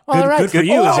 Oh, while I ride. good for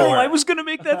you, as it Oh, were. I was going to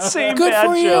make that same Good bad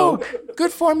for joke. you.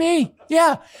 Good for me.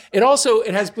 Yeah. It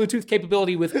has Bluetooth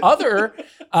capability with other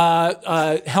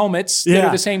helmets that Yeah.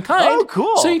 are the same kind. Oh,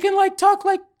 cool. So you can talk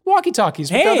like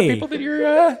walkie-talkies with other Hey. people that you're.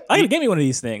 I'm gonna get me one of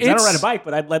these things. I don't It's- ride a bike,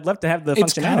 but I'd love to have the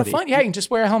It's functionality. kind of fun. Yeah, you can just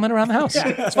wear a helmet around the house.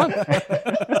 It's fun.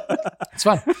 It's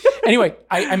fun. Anyway,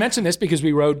 I mentioned this because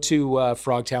we rode to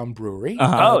Frogtown Brewery a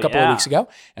couple of yeah. weeks ago,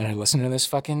 and I listened to this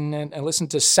I listened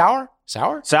to Sour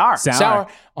Sour.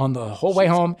 on the whole way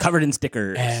home. Covered in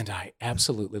stickers. And I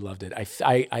absolutely loved it.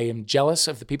 I am jealous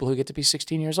of the people who get to be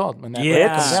 16 years old when that Yeah.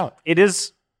 record comes out. It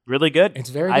is really good. It's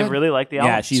very I good. really like the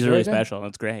album. yeah, she's It's really very good. special.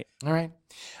 That's great. All right.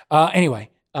 Anyway,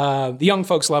 the young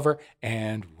folks love her,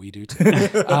 and we do too.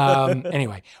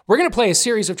 Anyway, we're going to play a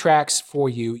series of tracks for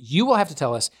you. You will have to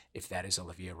tell us if that is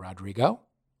Olivia Rodrigo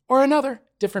or another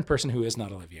different person who is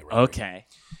not Olivia Rodrigo. Okay.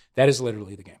 That is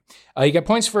literally the game. You get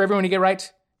points for everyone you get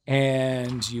right,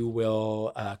 and you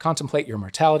will contemplate your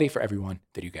mortality for everyone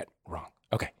that you get wrong.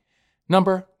 Okay.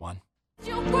 Number 1.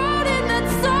 You wrote in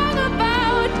that song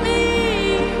about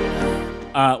me.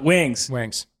 Wings.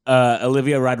 Wings.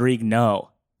 Olivia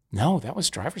Rodrigo. No, that was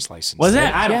driver's license. Was it?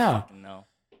 I don't Yeah. fucking know.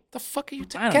 The fuck are you?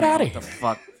 I don't Get know out of what here. the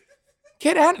fuck.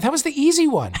 Get out. That was the easy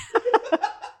one.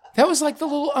 That was like the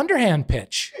little underhand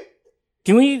pitch.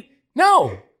 Can we?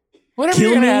 No. Whatever Kill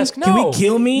you're gonna me? ask. No. Can we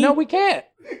kill me? No, we can't.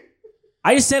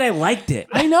 I just said I liked it.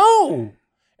 I know.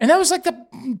 And that was like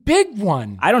the big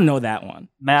one. I don't know that one.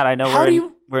 Matt, I know How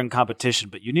do we're in competition,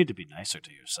 but you need to be nicer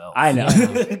to yourself. I know.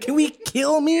 Can we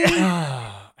kill me?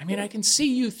 I mean, I can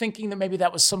see you thinking that maybe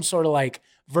that was some sort of like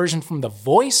version from The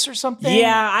Voice or something.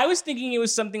 Yeah, I was thinking it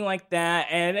was something like that,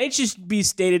 and it should be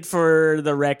stated for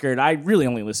the record. I really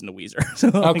only listen to Weezer, so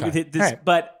Okay. All right.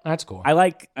 but That's cool. I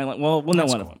like. Well, we'll know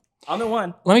That's one of cool. them. I'll know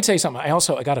one. Let me tell you something.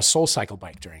 I got a Soul Cycle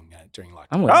bike during lockdown.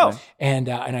 I'm listening. And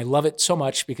I love it so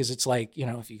much because it's like,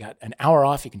 if you got an hour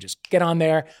off, you can just get on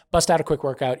there, bust out a quick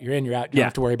workout. You're in, you're out. You don't Yeah.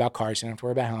 have to worry about cars. You don't have to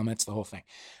worry about helmets, the whole thing.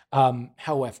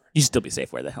 However, You should still be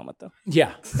safe. Wear the helmet though.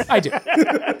 yeah, I do.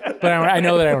 But I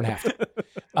know that I don't have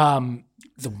to.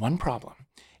 The one problem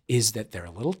is that they're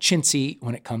a little chintzy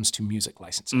when it comes to music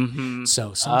licensing. Mm-hmm.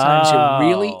 So sometimes you're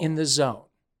really Oh. in the zone,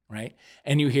 right?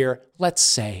 And you hear, let's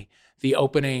say, the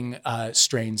opening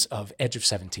strains of Edge of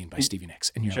 17 by Stevie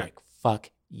Nicks. And you're like,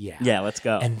 fuck yeah. Yeah, let's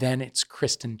go. And then it's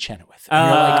Kristen Chenoweth. And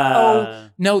you're like, oh,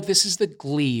 no, this is the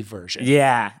Glee version.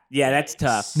 yeah, that's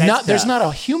tough. That's There's tough. not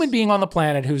a human being on the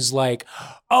planet who's like,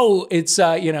 oh, it's,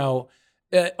 oh,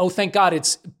 thank God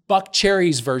it's Buck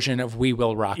Cherry's version of We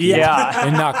Will Rock You. Yeah.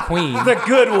 And not Queen. the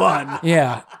good one.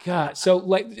 Yeah. God. So,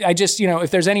 like, I just,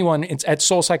 if there's anyone it's at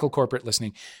Soul Cycle Corporate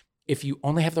listening, if you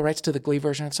only have the rights to the Glee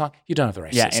version of the song, you don't have the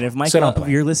rights Yeah, to the and song. if Mike So don't Love, play if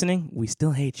it. you're listening, we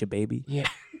still hate you, baby. Yeah.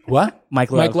 What?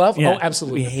 Mike Love. Mike Love? Yeah. Oh,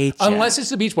 absolutely. We hate you. Unless it's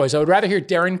the Beach Boys. I would rather hear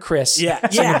Darren Criss Yeah.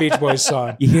 sing Yeah. a Beach Boys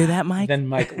song You hear that, Mike? than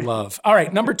Mike Love. All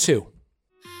right, number 2.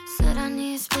 Said I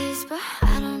need space, but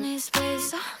I don't need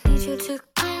space. I need you to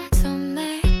come to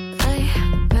me,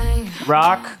 babe.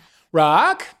 Rock.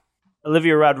 Rock?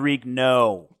 Olivia Rodrigo.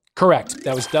 No. Correct.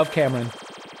 That was Dove Cameron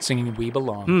singing We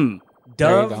Belong. There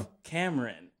you Dove go.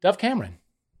 Cameron. Dove Cameron.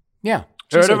 Yeah.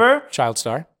 Heard She's of a her? Child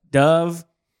star. Dove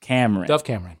Cameron. Dove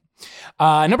Cameron.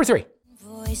 Number 3.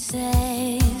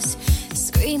 Voices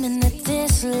screaming that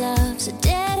this love's a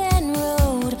dead end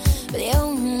road, but the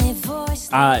only voice.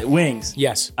 Wings.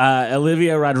 Yes.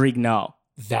 Olivia Rodrigo. No.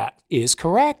 That is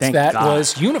correct. Thank that God.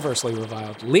 was universally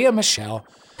reviled. Leah Michelle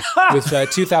with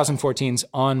 2014's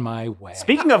On My Way.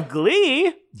 Speaking of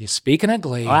Glee, Speaking of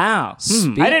Glee. Wow. I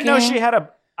didn't know Speaking- she had a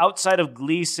outside of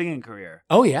Glee singing career.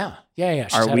 Oh, yeah. Yeah.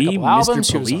 She's Are had we a couple Mr. albums.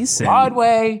 She was on Police and-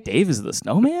 Broadway. Dave is the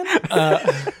snowman?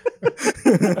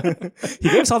 He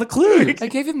gave us all the clues. I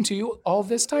gave them to you all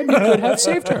this time. You could have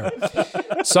saved her.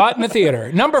 Saw it in the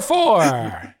theater. Number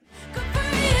 4.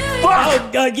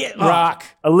 Rock.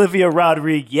 Olivia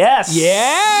Rodrigo. Yes.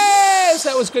 Yes,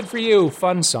 that was good for you.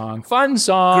 Fun song. Fun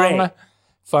song. Great.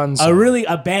 Fun song.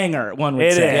 A banger, one would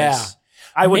It say. is. Yeah.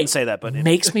 I wouldn't say that, but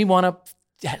Makes me want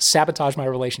to sabotage my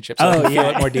relationship so I can feel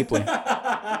it more deeply.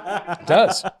 It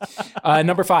does.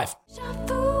 Number 5.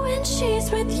 When she's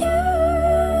with you.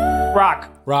 Rock.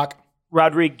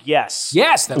 Rodrigo. Yes.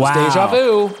 Yes, that was Wow. Deja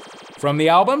Vu from the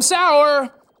album Sour.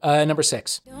 Number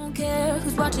 6. Don't care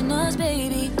who's watching us,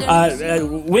 baby.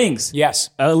 Wings. Yes,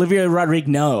 Olivia Rodrigo.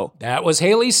 No. that was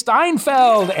Haley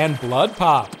Steinfeld and Blood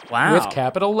Pop. Wow. With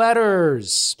capital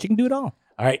letters. She can do it all.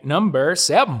 All right, number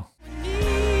 7.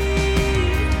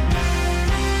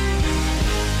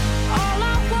 All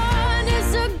I want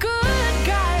is a good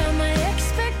guy. Am I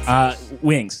expecting?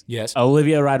 Wings. Yes.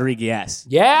 Olivia Rodrigo. Yes.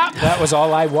 Yeah, that was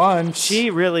All I Want. She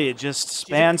really just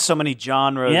spans so many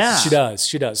genres. Yeah.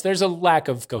 She does. There's a lack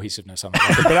of cohesiveness on the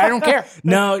record, but I don't care.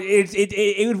 No,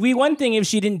 it would be one thing if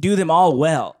she didn't do them all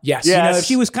well. Yes. You know, Yes. if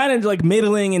she was kind of like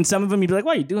middling in some of them, you'd be like,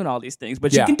 why are you doing all these things?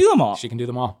 But Yeah. she can do them all. She can do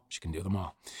them all. She can do them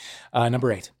all.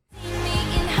 Number 8. Me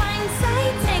in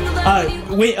hindsight, tangled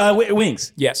up with you.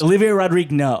 Wings. Yes. Olivia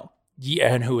Rodrigo. No.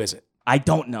 Yeah, and who is it? I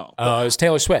don't know. It was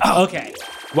Taylor Swift. Okay.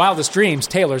 Wildest Dreams,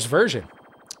 Taylor's version.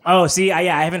 Oh, see, I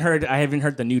haven't heard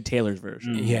the new Taylor's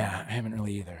version. Yeah, I haven't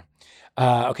really either.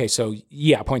 Okay, so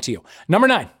yeah, point to you. Number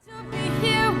 9. Be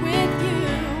here with you.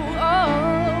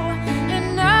 Oh,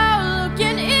 and now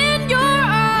looking in your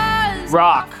eyes.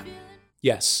 Rock.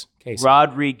 Yes, Casey.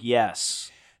 Rodrigo. Yes.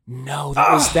 No,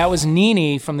 that was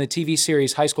Nene from the TV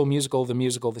series High School Musical,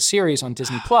 the series on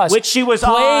Disney Plus, Which she was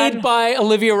played on. by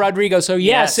Olivia Rodrigo. So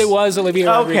yes, Yes. it was Olivia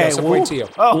Rodrigo. Okay. So point to you.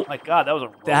 Oh my God, that was a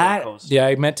roller That- coaster. Yeah,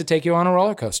 I meant to take you on a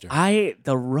roller coaster.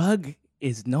 The rug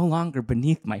is no longer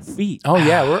beneath my feet. Oh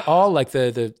yeah, we're all like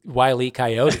the Wile E.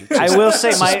 Coyote. I will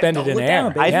say suspended in Look air.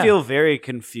 down, baby. I feel very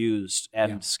confused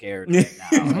and scared right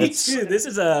now. Me too. This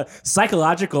is a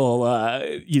psychological,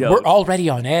 We're already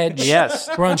on edge. Yes.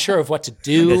 We're unsure of what to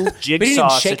do. We didn't Jigsaw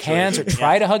even shake hands or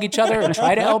try to hug each other or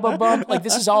try to elbow bump. Like,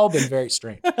 this has all been very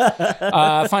strange.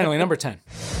 Finally, number 10.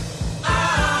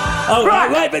 Oh,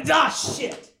 right, but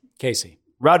shit. Casey.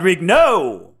 Rodrigo,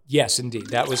 no! Yes, indeed.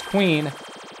 That was Queen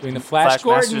doing the Flash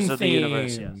Masters Gordon of the theme.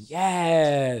 Universe,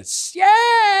 Yes.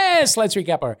 Let's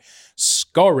recap our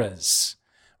scores.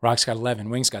 Rock's got 11,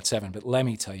 Wings got 7, but let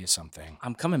me tell you something.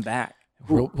 I'm coming back.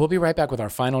 We'll be right back with our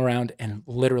final round, and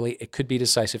literally, it could be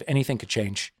decisive. Anything could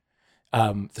change.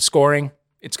 The scoring,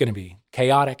 it's going to be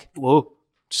chaotic. Whoa.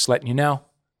 Just letting you know.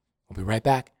 We'll be right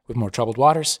back with more Troubled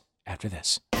Waters after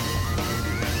this.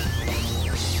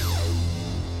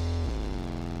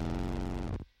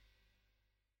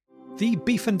 The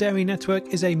Beef and Dairy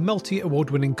Network is a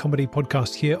multi-award-winning comedy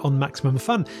podcast here on Maximum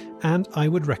Fun, and I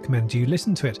would recommend you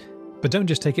listen to it. But don't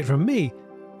just take it from me.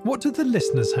 What do the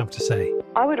listeners have to say?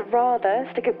 I would rather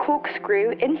stick a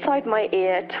corkscrew inside my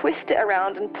ear, twist it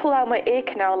around, and pull out my ear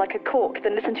canal like a cork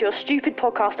than listen to your stupid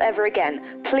podcast ever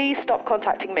again. Please stop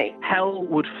contacting me. Hell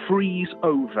would freeze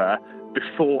over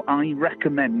before I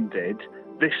recommended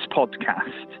this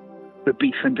podcast, the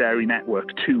Beef and Dairy Network,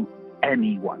 to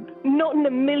anyone. Not in a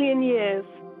million years.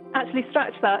 Actually,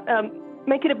 scratch that.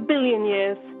 Make it 1 billion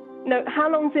years. No, how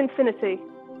long's infinity?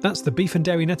 That's the Beef and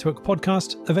Dairy Network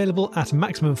podcast, available at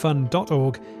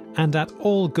MaximumFun.org and at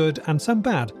all good and some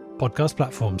bad podcast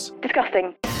platforms.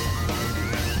 Disgusting.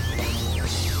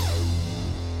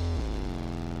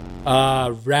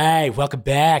 All right, welcome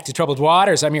back to Troubled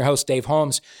Waters. I'm your host, Dave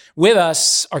Holmes. With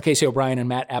us are Casey O'Brien and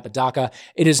Matt Apodaca.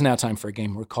 It is now time for a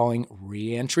game we're calling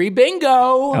Re-Entry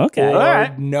Bingo. Okay. Or All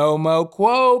right. No Mo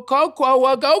Quo,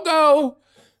 Go.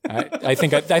 I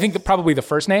think that probably the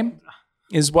first name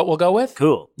is what we'll go with.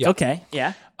 Cool. Yeah. Okay.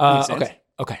 Yeah. Makes sense.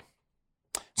 Okay.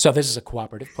 So this is a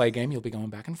cooperative play game. You'll be going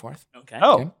back and forth. Okay.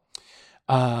 Oh.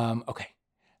 Okay.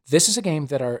 This is a game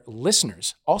that our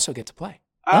listeners also get to play.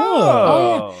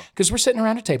 Oh. Because we're sitting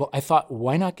around a table. I thought,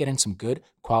 why not get in some good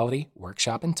quality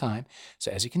workshop and time?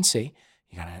 So as you can see,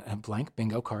 you got a blank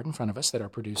bingo card in front of us that our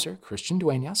producer, Christian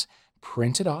Duenas,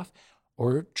 printed off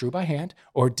or drew by hand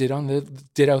or did on the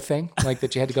ditto thing, like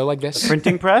that you had to go like this.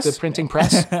 Printing press? The printing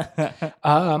press.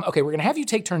 Okay, we're going to have you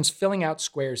take turns filling out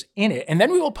squares in it, and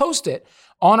then we will post it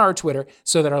on our Twitter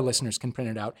so that our listeners can print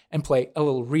it out and play a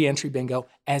little re-entry bingo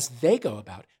as they go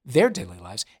about their daily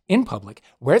lives in public,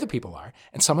 where the people are,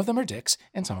 and some of them are dicks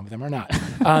and some of them are not.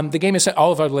 The game is,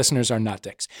 all of our listeners are not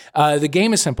dicks. The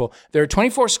game is simple. There are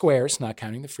 24 squares, not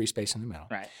counting the free space in the middle.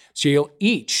 Right. So you'll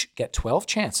each get 12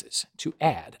 chances to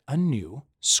add a new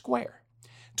square.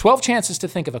 12 chances to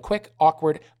think of a quick,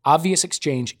 awkward, obvious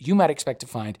exchange you might expect to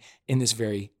find in this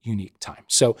very unique time.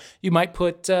 So you might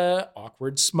put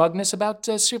awkward smugness about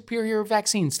superior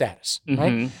vaccine status,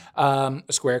 right? A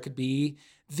square could be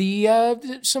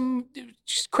some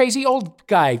crazy old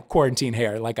guy quarantine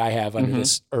hair like I have under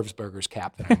this Erbsberger's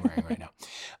cap that I'm wearing right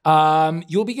now.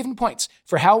 You'll be given points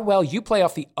for how well you play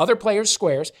off the other player's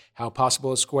squares, how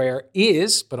possible a square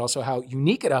is, but also how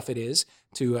unique enough it is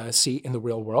to see in the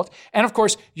real world. And of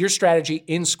course, your strategy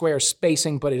in square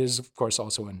spacing, but it is of course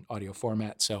also in audio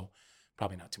format, so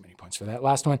probably not too many points for that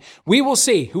last one. We will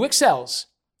see who excels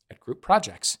at group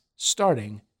projects,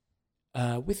 starting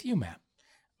with you, Matt.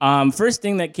 First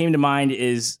thing that came to mind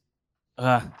is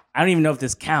I don't even know if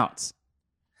this counts,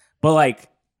 but like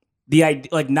the idea,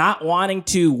 like not wanting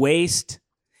to waste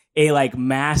a like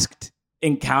masked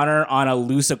encounter on a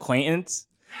loose acquaintance.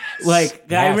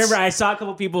 Like I remember I saw a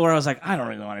couple people where I was like, I don't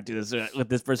really want to do this with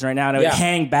this person right now, and I would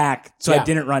hang back so I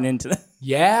didn't run into them.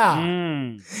 Yeah, you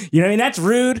know what I mean? That's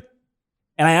rude,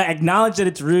 and I acknowledge that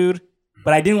it's rude,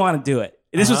 but I didn't want to do it.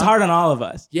 This was hard on all of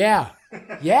us. Yeah.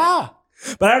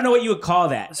 But I don't know what you would call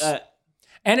that.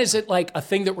 And is it like a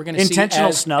thing that we're going to see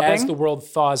Intentional snubbing? as the world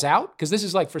thaws out? Because this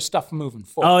is like for stuff moving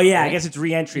forward. Oh yeah, right? I guess it's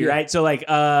re-entry, right? So like,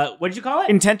 what did you call it?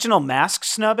 Intentional mask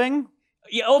snubbing?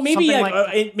 Yeah, oh, maybe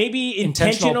Something maybe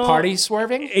intentional party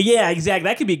swerving. Yeah, exactly.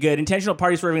 That could be good. Intentional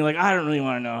party swerving. Like I don't really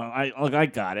want to know. I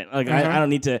got it. Like I don't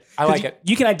need to. I like it.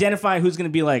 You can identify who's going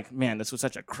to be like, man, this was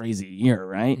such a crazy year,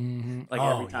 right? Like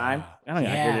Oh, every time. yeah. I don't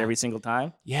get Yeah. it every single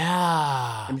time.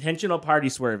 Yeah. Intentional party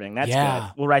swerving. That's Yeah.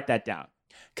 good. We'll write that down.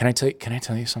 Can I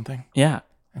tell you something? Yeah.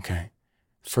 Okay.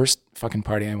 First fucking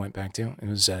party I went back to, it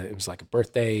was like a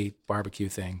birthday barbecue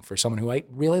thing for someone who I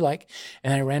really like,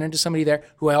 and I ran into somebody there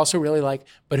who I also really like,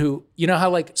 but who, you know how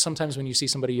like sometimes when you see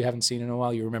somebody you haven't seen in a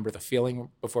while, you remember the feeling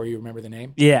before you remember the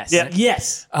name. Yes. Yeah.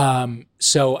 Yes.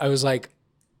 So I was like,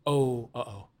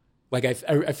 Like I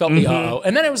felt the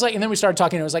and then it was like, and then we started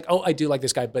talking. And I was like, I do like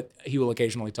this guy, but he will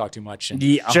occasionally talk too much. And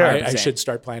Sure. I should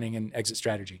start planning an exit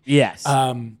strategy. Yes.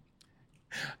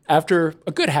 After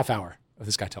a good half hour of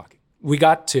this guy talking, we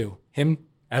got to him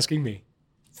asking me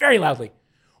very loudly,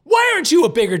 "Why aren't you a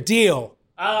bigger deal?"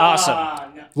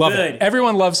 Awesome. Love Good. it.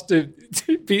 Everyone loves to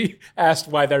be asked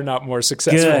why they're not more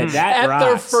successful Good. That at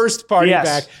their rocks. first party Yes.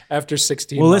 back after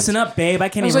 16 well, months. listen up, babe. I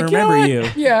can't I was even like, remember you know you.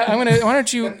 what? Yeah, why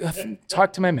don't you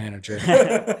talk to my manager?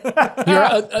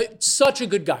 You're such a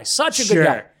good guy. Such a good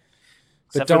guy.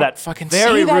 But Except for don't that fucking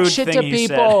very say that rude shit thing to you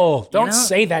said. people. Don't know,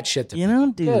 say that shit to You people.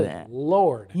 don't do Good that.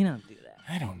 Lord. You don't do that.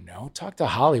 I don't know. Talk to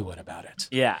Hollywood about it.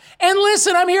 Yeah. And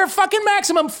listen, I'm here fucking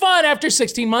maximum fun after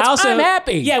 16 months. I'm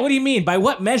happy. Yeah, what do you mean? By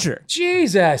what measure?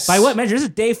 Jesus. By what measure? This is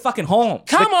Dave fucking Holmes.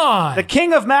 Come on. The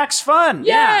king of Max Fun.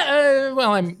 Yeah.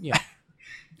 Well, I'm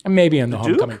maybe in the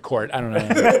homecoming court. I don't know.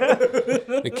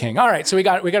 The king. All right. So we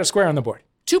got a square on the board.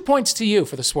 2 points to you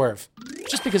for the swerve,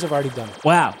 just because I've already done it,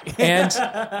 Wow.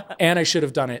 and I should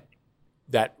have done it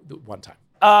that one time.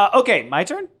 Okay, my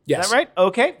turn? Yes. Is that right?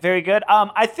 Okay, very good.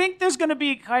 I think there's going to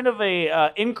be kind of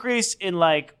a increase in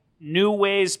like new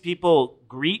ways people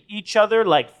greet each other,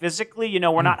 like physically. You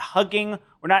know, we're not hugging,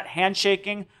 we're not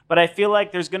handshaking, but I feel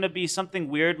like there's going to be something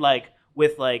weird, like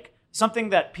with like something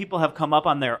that people have come up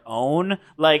on their own,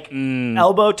 like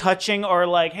elbow touching, or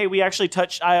like, hey, we actually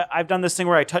touch. I've done this thing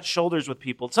where I touch shoulders with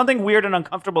people. Something weird and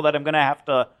uncomfortable that I'm going to have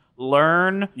to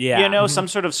learn. Yeah. You know, some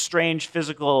sort of strange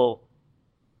physical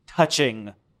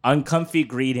touching. Uncomfy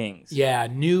greetings. Yeah.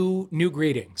 New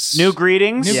greetings. New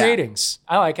greetings. New greetings.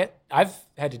 I like it. I've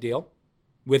had to deal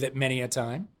with it many a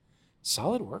time.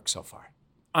 Solid work so far.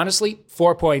 Honestly,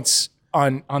 4 points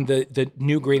on the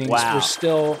new greetings. Wow.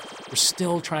 We're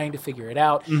still trying to figure it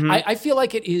out. I feel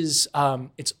like it is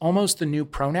it's almost the new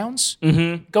pronouns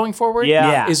going forward.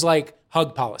 Yeah. Is like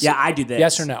hug policy. Yeah, I do this.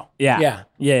 Yes or no? Yeah.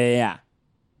 Yeah.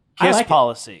 I Kiss like it.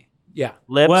 policy. Yeah.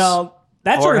 Lips. Well,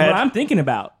 that's sort of Forehead. what I'm thinking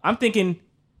about. I'm thinking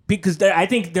because I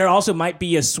think there also might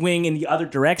be a swing in the other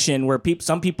direction where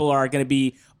some people are going to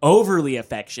be overly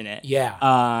affectionate. Yeah.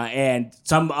 And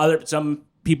some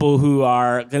people who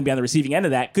are going to be on the receiving end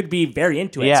of that could be very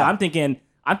into it. Yeah. So I'm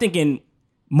thinking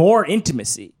more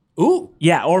intimacy. Ooh.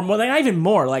 Yeah, or more, like not even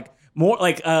more like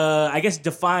I guess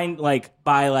defined like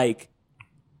by like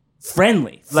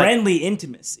friendly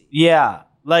intimacy. Yeah,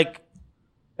 like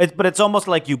but it's almost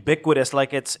like ubiquitous.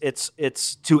 Like it's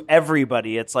to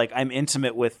everybody. It's like I'm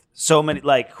intimate with so many,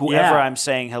 like whoever Yeah. I'm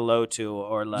saying hello to,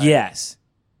 or like Yes.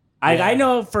 I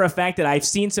know for a fact that I've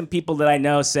seen some people that I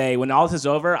know say, when all this is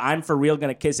over, I'm for real going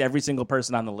to kiss every single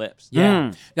person on the lips.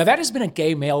 Yeah. Now that has been a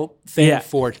gay male thing Yeah.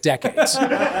 for decades,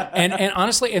 and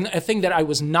honestly, and a thing that I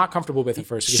was not comfortable with at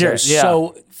first because Sure. I was Yeah.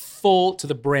 so full to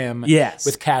the brim Yes.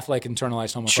 with Catholic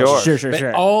internalized homophobia. Sure. Sure.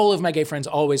 But all of my gay friends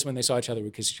always, when they saw each other,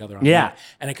 would kiss each other on the Yeah. neck.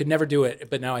 And I could never do it.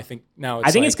 But now I think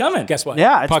it's coming. Guess what?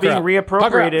 Yeah, it's Pucker being up.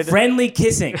 reappropriated. Friendly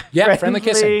kissing. Yeah, friendly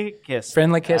kissing. Friendly kiss.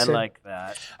 Friendly kissing. I like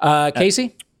that.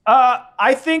 Casey?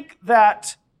 I think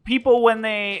that people, when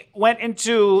they went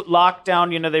into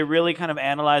lockdown, you know, they really kind of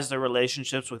analyzed their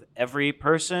relationships with every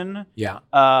person Yeah.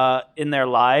 in their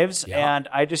lives. Yeah. And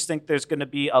I just think there's going to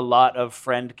be a lot of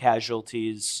friend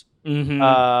casualties.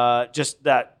 Just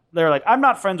that they're like, I'm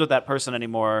not friends with that person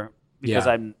anymore because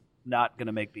Yeah. I'm not going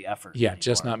to make the effort. Yeah,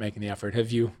 just not making the effort.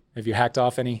 Have you hacked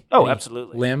off any? Oh, any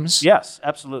absolutely. Limbs? Yes,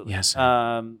 absolutely. Yes.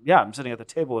 Yeah, I'm sitting at the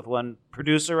table with one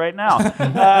producer right now.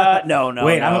 No.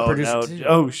 Wait, I'm a no, producer no. too.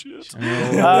 Oh shit.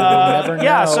 never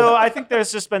Yeah, know. so I think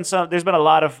there's been a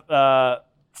lot of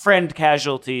friend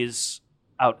casualties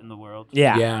out in the world.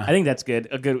 Yeah. Yeah. I think that's good.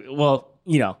 Well,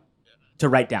 to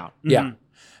write down. Yeah.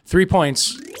 3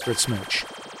 points for Smooch.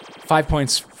 5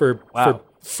 points for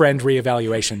friend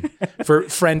reevaluation, for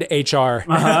friend HR.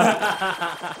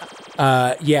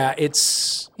 Yeah,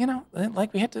 it's,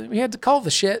 like we had to call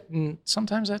the shit, and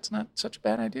sometimes that's not such a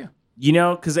bad idea.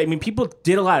 Because people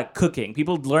did a lot of cooking.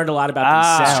 People learned a lot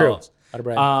about themselves. It's true. Out of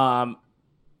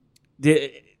brag.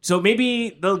 So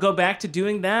maybe they'll go back to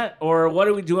doing that, or what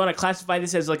do we want to classify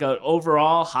this as, like an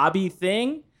overall hobby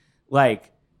thing,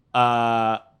 like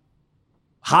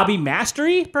hobby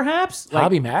mastery, perhaps? Like,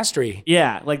 Hobby mastery.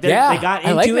 yeah, like they got I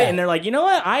into like it, that. and they're like, you know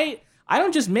what, I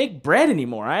don't just make bread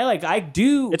anymore. I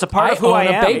do. It's a part of who own I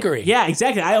a am. bakery. Yeah,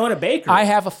 exactly. I own a bakery. I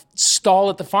have a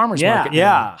stall at the farmer's Yeah. market.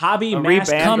 Yeah. hobby A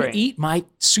mastery. reband- Come Great. eat my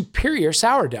superior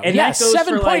sourdough. And yeah, that goes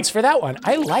 7 for, points like- for that one.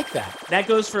 I like that. That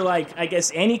goes for, like, I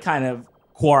guess any kind of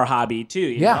core hobby too.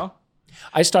 You Yeah. know?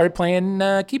 I started playing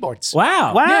keyboards.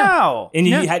 Wow. Wow. And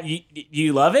Yeah.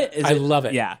 you love it? I love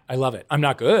it. Yeah. I love it. I'm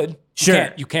not good.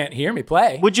 Sure. You can't hear me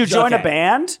play. Would you join Okay. a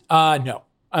band? No.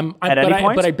 At any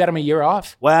point? But I bet I'm a year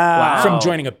off Wow. from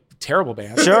joining a terrible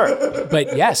band. Sure.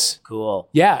 But yes, Cool.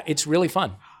 yeah, it's really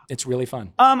fun. It's really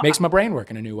fun. Makes my brain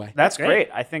work in a new way. That's great.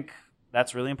 I think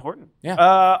that's really important.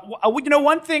 Yeah.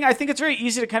 One thing, I think it's very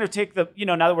easy to kind of take now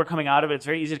that we're coming out of it, it's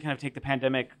very easy to kind of take the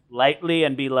pandemic lightly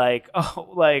and be like,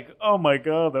 oh my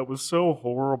God, that was so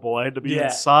horrible. I had to be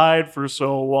inside for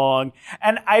so long.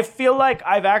 And I feel like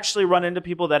I've actually run into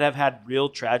people that have had real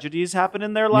tragedies happen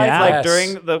in their life, Yes.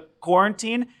 during the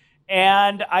quarantine.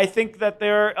 And I think that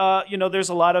there's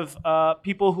a lot of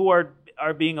people who are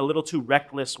being a little too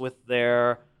reckless with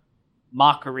their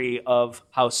mockery of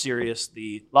how serious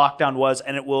the lockdown was,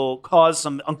 and it will cause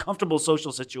some uncomfortable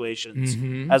social situations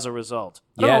as a result.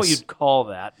 I don't know what Yes. you'd call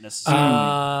that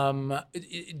necessarily.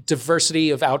 Diversity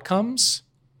of outcomes.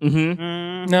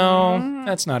 Mm-hmm. No,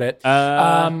 that's not it.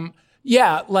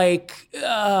 Yeah, like you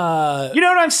know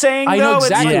what I'm saying? I know though?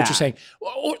 exactly Yeah. what you're saying.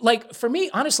 Or, like for me,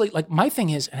 honestly, like my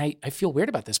thing is, and I feel weird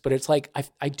about this, but it's like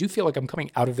I do feel like I'm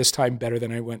coming out of this time better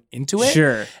than I went into it.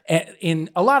 Sure. And in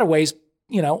a lot of ways,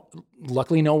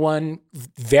 luckily no one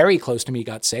very close to me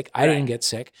got sick. I didn't get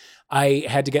sick. I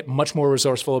had to get much more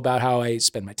resourceful about how I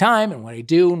spend my time and what I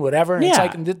do and whatever. And it's Yeah.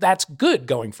 like, that's good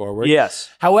going forward. Yes.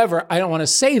 However, I don't want to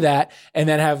say that and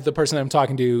then have the person I'm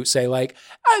talking to say like,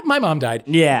 my mom died.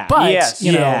 Yeah. But, Yes.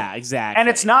 Yeah, exactly. And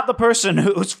it's not the person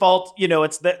whose fault,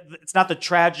 it's not the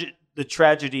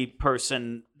tragedy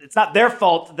person. It's not their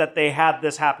fault that they had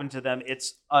this happen to them.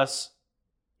 It's us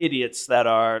idiots that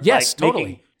are Yes, making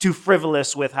totally. too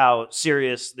frivolous with how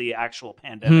serious the actual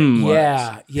pandemic was.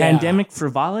 Yeah. Pandemic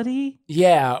frivolity?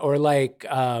 Yeah. Or like,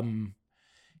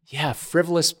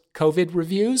 frivolous COVID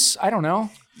reviews. I don't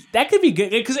know. That could be good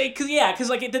because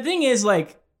like the thing is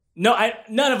like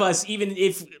none of us, even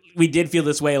if we did feel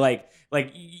this way, like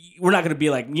we're not gonna be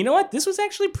like, you know what, this was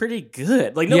actually pretty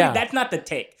good. Like that's not the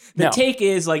take. The take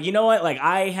is like, you know what, like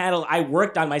I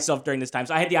worked on myself during this time,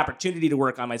 so I had the opportunity to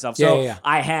work on myself. So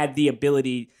I had the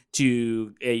ability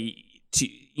to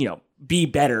be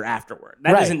better afterward.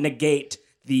 That doesn't negate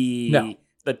the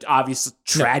obvious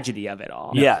tragedy of it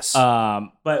all. Yes.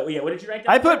 But yeah, what did you write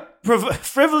down? I put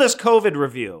frivolous COVID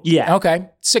review. Yeah. Okay.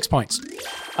 6 points.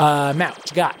 Matt,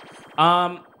 what you got?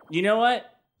 You know what?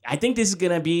 I think this is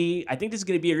gonna be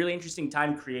a really interesting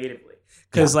time creatively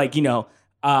because,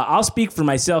 I'll speak for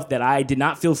myself that I did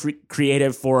not feel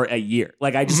creative for a year.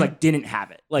 Like I just didn't have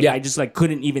it. Like I just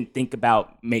couldn't even think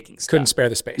about making stuff. Couldn't spare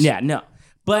the space. Yeah, no.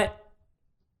 But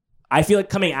I feel like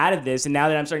coming out of this, and now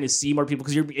that I'm starting to see more people,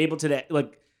 because you're able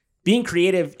to being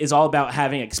creative is all about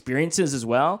having experiences as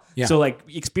well. Yeah. So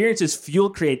experiences fuel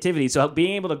creativity. So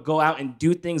being able to go out and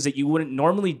do things that you wouldn't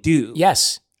normally do.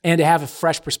 Yes. And to have a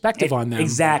fresh perspective on them.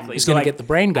 Exactly. It's going to get the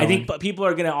brain going. I think people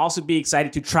are going to also be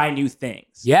excited to try new things.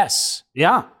 Yes.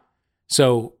 Yeah.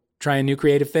 So trying new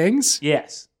creative things?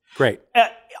 Yes. Great.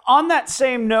 On that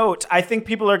same note, I think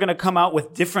people are going to come out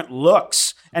with different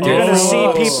looks. And you're going to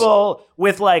see people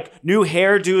with new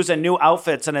hairdos and new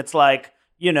outfits. And it's like,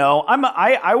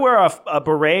 I wear a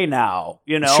beret now.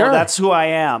 Sure. That's who I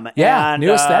am. Yeah. And,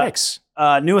 new aesthetics.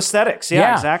 New aesthetics.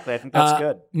 Yeah, exactly. I think that's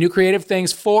good. New creative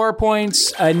things, 4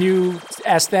 points. New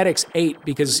aesthetics, 8.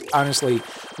 Because honestly,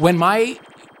 when my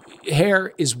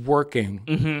hair is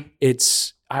working,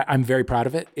 I'm very proud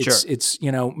of it. It's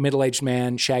middle-aged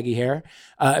man, shaggy hair.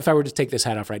 If I were to take this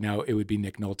hat off right now, it would be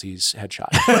Nick Nolte's headshot.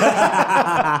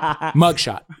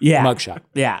 Mugshot. Yeah. Mugshot.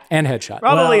 Yeah. And headshot.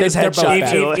 Probably his they're both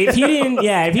headshot. bad. If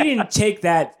he didn't take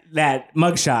that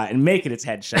mugshot and make it its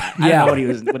headshot, I don't know what he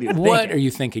was thinking. What are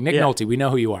you thinking? Nick Nolte, we know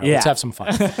who you are. Yeah. Let's have some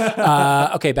fun.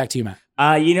 Okay, back to you, Matt.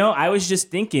 I was just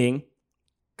thinking,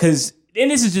 and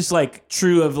this is just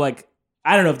true of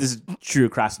I don't know if this is true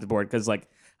across the board, because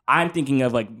I'm thinking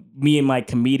of me and my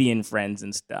comedian friends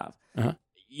and stuff. Uh-huh.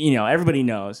 Everybody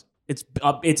knows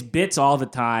it's bits all the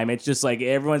time. It's just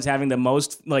everyone's having the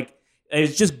most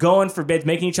it's just going for bits,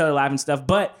 making each other laugh and stuff.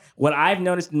 But what I've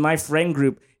noticed in my friend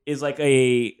group is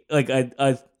a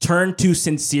turn to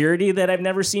sincerity that I've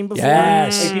never seen before.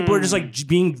 Yes. People are just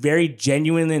being very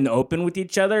genuine and open with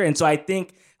each other, and so I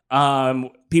think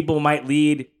people might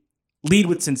lead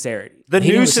with sincerity. The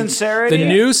new sincerity? The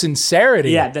new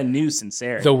sincerity. Yeah, the new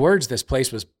sincerity. The words this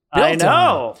place was built I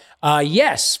know. on.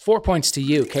 Yes, 4 points to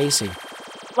you, Casey.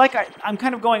 I'm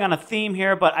kind of going on a theme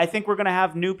here, but I think we're going to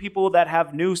have new people that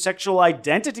have new sexual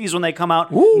identities when they come out,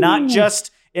 not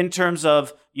just in terms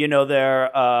of,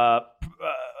 their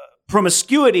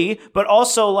promiscuity, but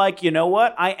also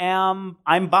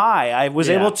I'm bi. I was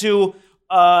able to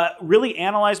really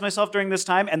analyze myself during this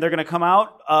time, and they're going to come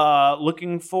out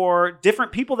looking for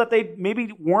different people that they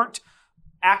maybe weren't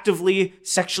actively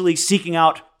sexually seeking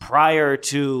out prior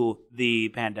to the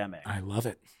pandemic. I love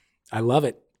it. I love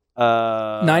it.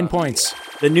 9 points.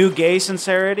 The new gay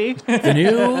sincerity.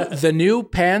 The new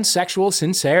pansexual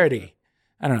sincerity.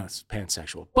 I don't know, it's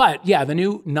pansexual, but yeah, the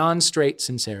new non-straight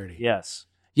sincerity. Yes.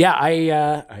 Yeah, I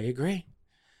agree.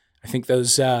 I think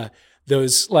those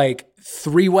like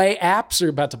three-way apps are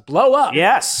about to blow up.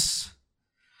 Yes.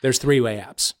 There's three-way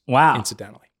apps. Wow.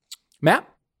 Incidentally. Matt?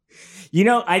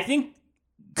 I think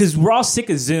because we're all sick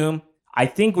of Zoom, I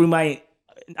think we might.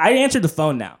 I answered the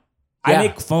phone now. Yeah. I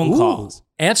make phone calls.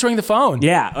 Answering the phone.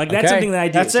 Yeah, like that's Okay. something that I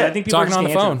do. That's So it. I think people Talking are on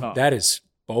just the gonna answer phone. That is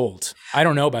bold. I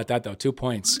don't know about that, though. 2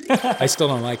 points. I still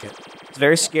don't like it. It's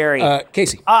very scary.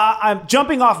 Casey. I'm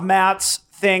jumping off Matt's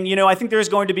thing. I think there's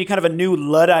going to be kind of a new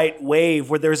Luddite wave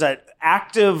where there's an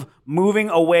active moving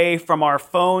away from our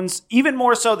phones. Even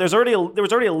more so, there was already a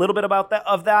little bit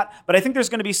of that, but I think there's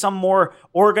going to be some more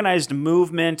organized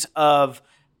movement of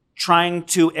trying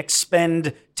to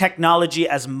expend technology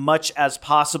as much as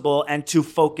possible and to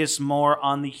focus more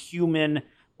on the human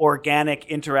organic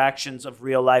interactions of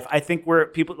real life. I think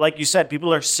people, like you said,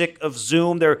 people are sick of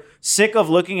Zoom. They're sick of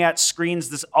looking at screens.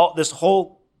 This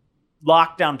whole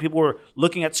lockdown, people were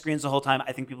looking at screens the whole time.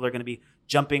 I think people are going to be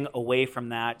jumping away from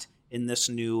that in this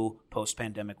new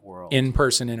post-pandemic world.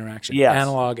 In-person interaction. Yes.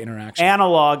 Analog interaction.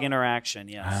 Analog interaction,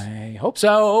 yes. I hope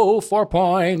so. 4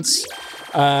 points.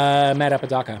 Matt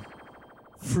Apodaca.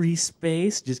 Free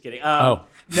space. Just kidding. Oh.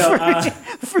 No.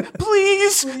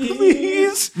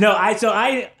 Please. No.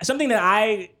 Something that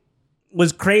I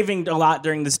was craving a lot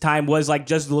during this time was like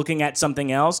just looking at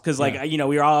something else because we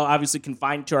were all obviously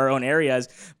confined to our own areas,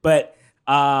 but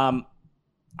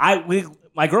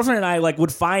my girlfriend and I like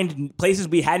would find places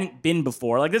we hadn't been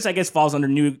before. Like this, I guess, falls under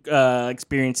new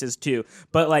experiences too.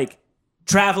 But like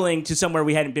traveling to somewhere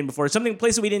we hadn't been before,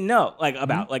 places we didn't know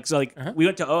about. Mm-hmm. We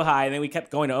went to Ojai and then we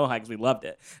kept going to Ojai because we loved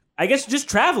it. I guess just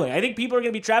traveling. I think people are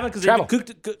going to be traveling because they're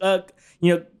cooked.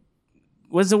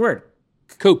 What's the word?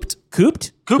 Cooped.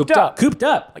 Cooped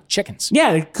up. Like chickens.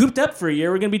 Yeah, they're cooped up for a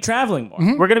year. We're going to be traveling more.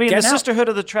 We're going to be in the Getting out. sisterhood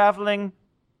of the traveling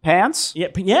pants.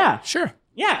 Yeah. Sure.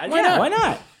 Yeah. not? Why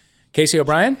not? Casey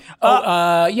O'Brien?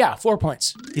 4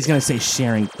 points. He's going to say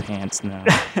sharing pants now.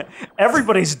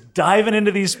 Everybody's diving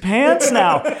into these pants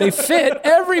now. They fit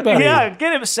everybody. Yeah,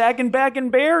 get him sagging back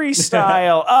and Barry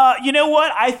style. You know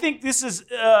what? I think this is,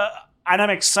 and I'm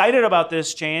excited about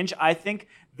this change. I think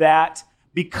that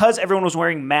because everyone was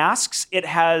wearing masks, it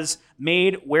has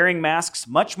made wearing masks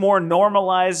much more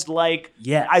normalized, like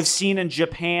Yes. I've seen in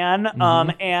Japan.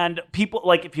 And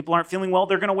people, if people aren't feeling well,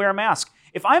 they're going to wear a mask.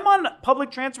 If I'm on public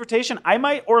transportation, I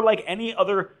might, or like any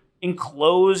other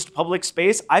enclosed public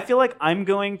space, I feel like I'm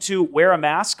going to wear a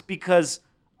mask because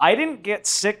I didn't get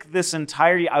sick this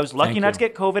entire year. I was lucky not to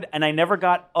get COVID, and I never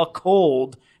got a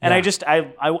cold. And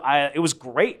it was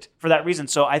great for that reason.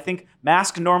 So I think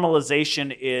mask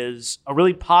normalization is a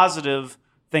really positive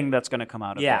thing that's going to come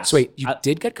out of this. So wait, you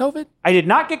did get COVID? I did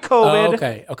not get COVID. Oh,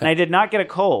 okay. And I did not get a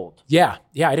cold. Yeah.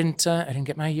 I didn't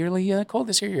get my yearly cold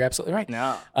this year. You're absolutely right.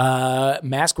 No.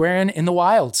 Mask wearing in the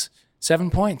wilds. 7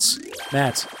 points.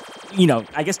 Matt.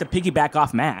 I guess to piggyback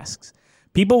off masks,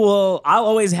 I'll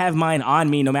always have mine on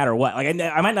me no matter what. Like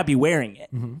I might not be wearing it,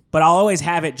 but I'll always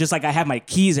have it just like I have my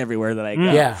keys everywhere that I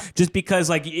go. Yeah. Just because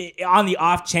like on the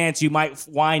off chance you might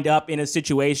wind up in a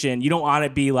situation, you don't want to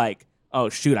be like, oh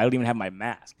shoot, I don't even have my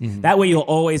mask. That way you'll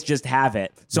always just have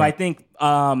it. So I think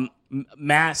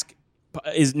mask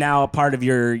is now a part of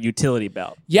your utility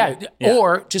belt. Yeah,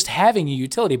 or just having a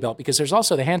utility belt because there's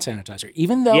also the hand sanitizer.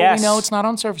 Even though we know it's not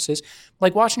on surfaces,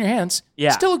 like washing your hands,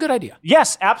 still a good idea.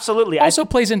 Yes, absolutely. Also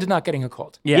plays into not getting a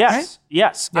cold. Yes.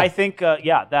 I think,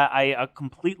 that I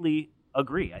completely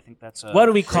agree. I think that's what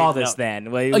do we call this then?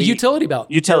 A utility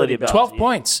belt. Utility belt. 12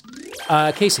 points.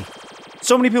 Casey.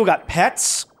 So many people got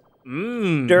pets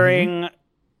during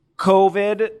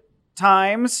COVID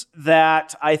times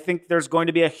that I think there's going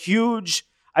to be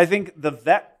I think the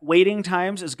vet waiting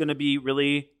times is going to be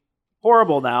really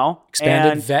horrible now.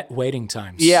 Expanded vet waiting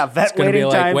times. Yeah, vet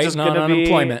waiting times like is waiting going on to be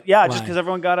unemployment. just because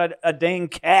everyone got a dang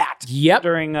cat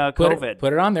during COVID.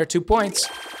 Put it on there. 2 points.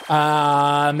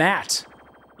 Matt.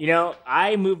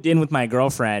 I moved in with my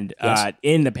girlfriend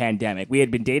in the pandemic. We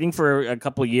had been dating for a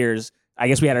couple of years. I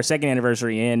guess we had our second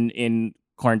anniversary in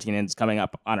quarantine, and it's coming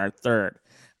up on our third.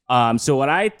 So what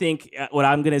I'm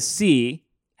going to see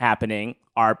happening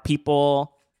are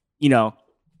people,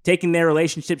 taking their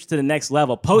relationships to the next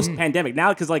level post-pandemic.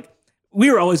 Now, because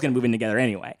we were always going to move in together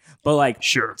anyway. But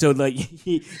sure. So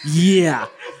yeah,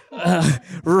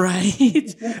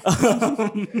 right.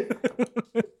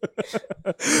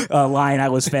 Line I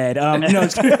was fed.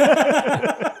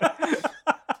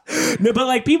 No, but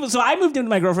like people, so I moved in with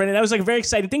my girlfriend, and that was like a very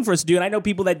exciting thing for us to do. And I know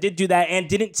people that did do that and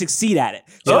didn't succeed at it.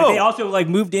 So like, they also like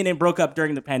moved in and broke up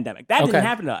during the pandemic. That didn't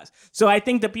happen to us. So I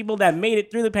think the people that made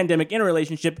it through the pandemic in a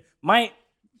relationship might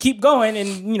keep going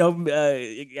and,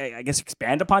 I guess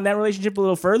expand upon that relationship a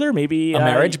little further. Maybe a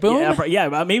marriage boom?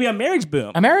 Yeah, maybe a marriage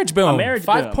boom. A marriage boom. 5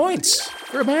 boom. points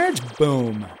for a marriage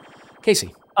boom.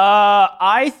 Casey.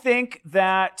 I think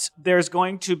that there's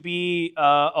going to be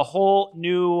a whole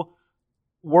new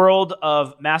world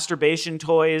of masturbation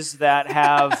toys that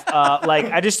have,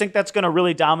 I just think that's going to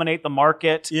really dominate the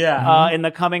market in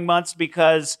the coming months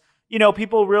because,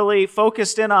 people really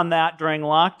focused in on that during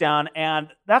lockdown, and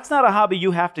that's not a hobby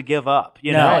you have to give up,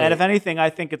 know? And if anything, I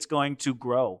think it's going to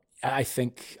grow. I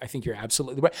think you're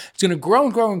absolutely right. It's going to grow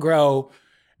and grow and grow.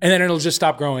 And then it'll just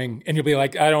stop growing, and you'll be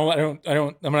like, I'm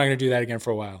not going to do that again for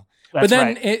a while. But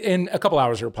then in a couple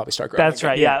hours, it'll probably start growing. That's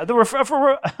right. Yeah,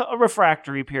 for a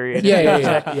refractory period.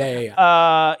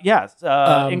 Yeah.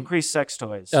 Increased sex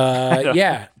toys.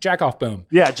 Jack off boom.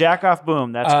 Yeah, jack off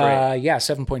boom. That's great. Yeah,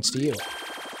 7 points to you,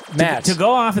 Matt. To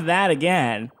go off of that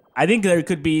again, I think there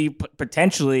could be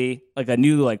potentially like a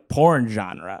new like porn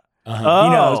genre.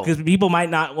 Because people might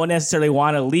not necessarily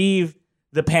want to leave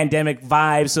the pandemic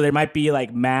vibe, so there might be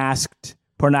like masked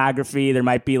pornography. There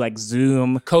might be like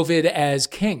Zoom. COVID as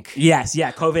kink. Yes,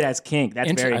 COVID as kink.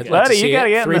 That's very good. Buddy, you got to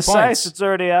get in the sites. It's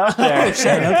already out there.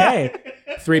 Okay.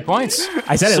 3 points.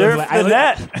 I said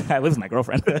I live with my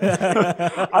girlfriend.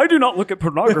 I do not look at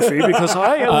pornography because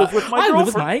I live with my girlfriend. I live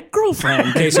with my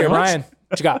girlfriend. Casey O'Brien,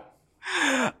 what you got?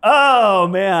 Oh,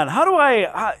 man. How do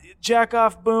I jack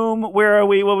off boom? Where are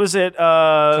we? What was it?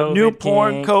 New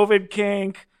porn, kink. COVID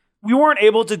kink. We weren't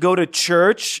able to go to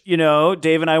church,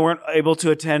 Dave and I weren't able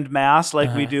to attend mass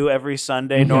like we do every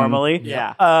Sunday normally.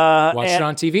 Yeah. Watch it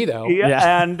on TV though.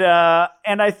 Yeah.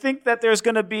 And I think that there's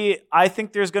going to be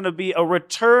a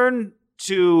return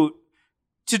to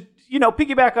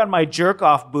piggyback on my jerk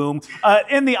off boom.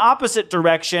 In the opposite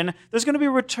direction, there's going to be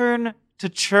a return to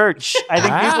church. I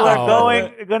think people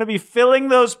are going to be filling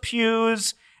those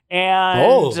pews. And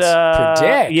bold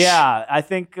predict. Yeah, I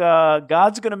think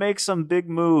God's going to make some big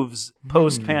moves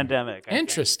post-pandemic.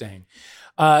 Interesting.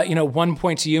 1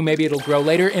 point to you. Maybe it'll grow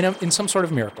later in some sort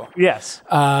of miracle. Yes.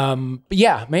 But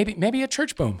yeah, maybe a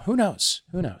church boom. Who knows?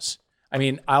 I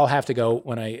mean, I'll have to go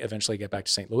when I eventually get back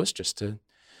to St. Louis just to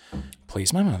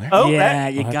please my mother. Oh, yeah,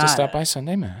 I'll have to stop by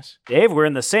Sunday Mass. Dave, we're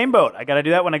in the same boat. I got to do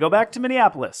that when I go back to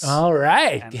Minneapolis. All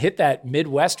right. Hit that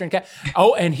Midwestern cat.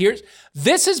 Oh, and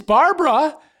this is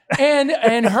Barbara.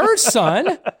 And her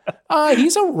son,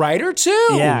 he's a writer too.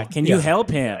 Yeah, can you help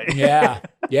him? Yeah.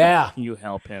 Can you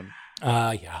help him?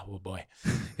 Oh boy,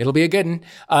 it'll be a good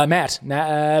one. Matt,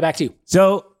 back to you.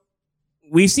 So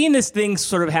we've seen this thing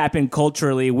sort of happen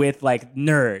culturally with like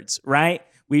nerds, right?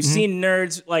 We've seen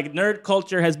nerds, like nerd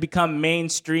culture has become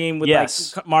mainstream with like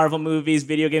Marvel movies,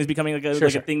 video games becoming like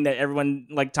a thing that everyone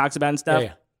like talks about and stuff.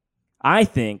 Yeah. I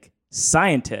think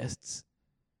scientists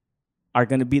are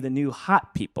going to be the new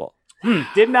hot people.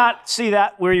 Did not see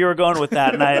that where you were going with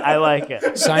that, and I like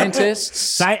it.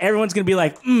 Scientists? Everyone's going to be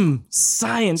like,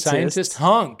 scientists. Scientist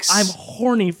hunks. I'm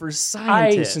horny for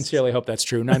scientists. I sincerely hope that's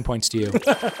true. 9 points to you.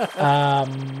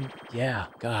 Yeah,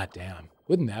 goddamn.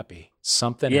 Wouldn't that be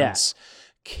something else?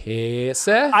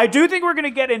 I do think we're going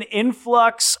to get an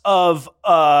influx of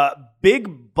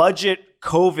big budget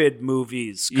COVID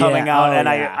movies coming out, and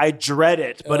I dread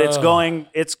it, but it's going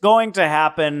to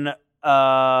happen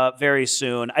very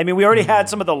soon. I mean, we already had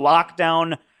some of the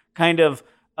lockdown kind of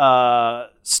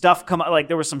stuff come out. Like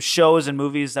there were some shows and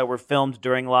movies that were filmed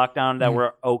during lockdown that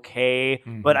were okay,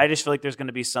 but I just feel like there's going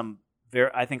to be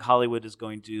I think Hollywood is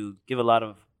going to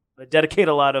dedicate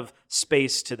a lot of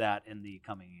space to that in the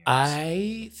coming years.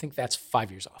 I think that's 5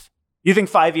 years off. You think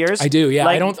 5 years? I do, yeah.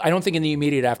 I don't think in the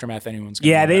immediate aftermath anyone's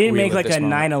going to they didn't make like a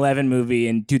 9/11 movie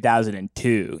in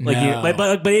 2002.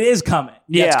 But it is coming.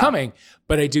 Yeah, it's coming.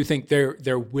 But I do think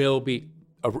there will be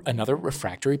another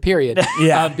refractory period.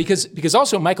 Because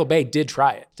also Michael Bay did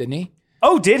try it, didn't he?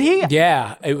 Oh, did he?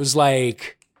 Yeah. It was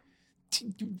like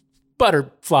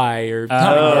butterfly or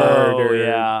hummingbird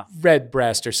or red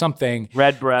breast or something.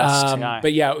 Red breast.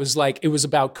 But yeah, it was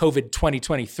about COVID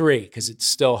 2023 because it's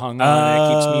still hung on and it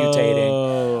keeps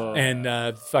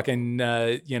mutating.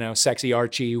 And sexy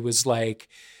Archie was like,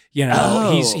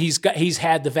 he's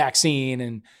had the vaccine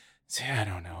and I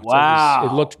don't know. Wow.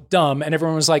 It looked dumb and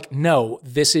everyone was like, no,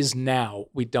 this is now.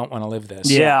 We don't want to live this.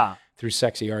 Yeah. Through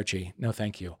sexy Archie. No,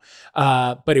 thank you.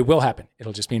 But it will happen.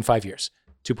 It'll just be in 5 years.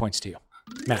 2 points to you.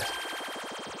 Matt.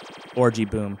 Orgy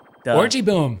boom. Duh. Orgy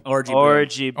boom. Orgy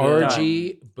boom.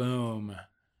 Orgy boom.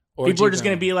 People are just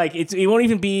going to be like, it won't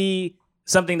even be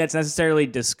something that's necessarily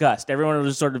discussed. Everyone will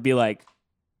just sort of be like,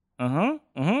 Yeah.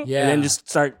 and then just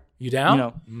start. You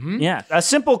down? Yeah. A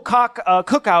simple cookout.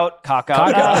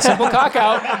 A simple cock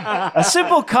out. A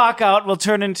simple cock out will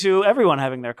turn into everyone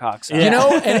having their cocks out. You know,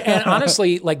 and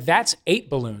honestly, like that's 8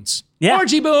 balloons. Yeah.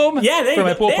 Orgy boom. Yeah, there for you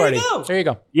my go. pool There party. you go. There you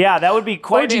go. Yeah, that would be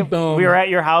quite. Orgy boom. We were at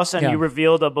your house and Yeah. you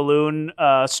revealed a balloon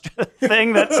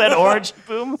thing that said "Orgy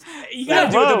boom." You gotta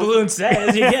do what the balloon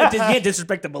says. You can't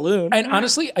disrespect the balloon. And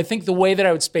honestly, I think the way that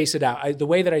I would space it out, the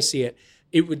way that I see it,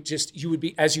 it would just, you would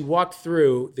be, as you walk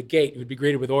through the gate, you would be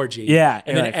greeted with orgy. Yeah.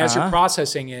 And then You're like, as you're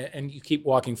processing it and you keep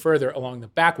walking further along the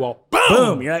back wall, boom!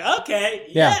 Boom. You're like, okay.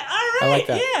 Yeah. Yeah. All right. I like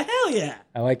that. Yeah. Hell yeah.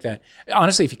 I like that.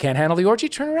 Honestly, if you can't handle the orgy,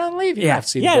 turn around and leave. You don't have to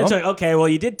see the Yeah. boom. It's like, okay, well,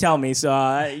 you did tell me. So,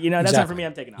 that's not Exactly. for me.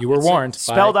 I'm taking off. You were warned.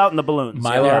 Spelled by out in the balloons.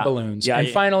 Mylar Yeah. balloons. Yeah, and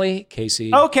yeah. finally,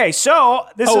 Casey. Okay, so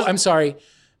this is I'm sorry.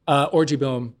 Orgy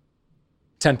boom,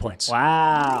 10 points.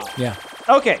 Wow. Yeah.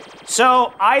 okay.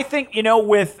 So I think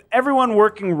with everyone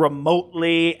working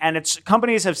remotely, and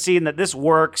companies have seen that this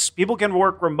works. People can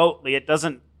work remotely. It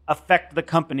doesn't affect the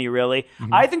company really.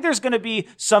 I think there's going to be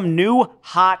some new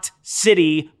hot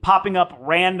city popping up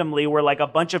randomly where like a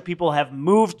bunch of people have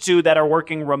moved to that are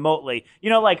working remotely.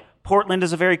 Like Portland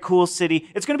is a very cool city.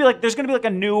 It's going to be like there's going to be like a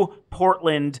new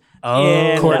Portland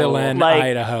in Coeur d'Alene, like,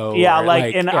 Idaho, Yeah, or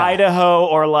like in yeah. Idaho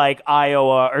or like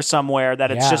Iowa or somewhere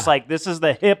that it's Yeah. just like this is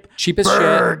the hip Cheapest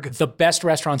burg. shit, the best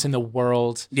restaurants in the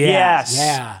world. Yes.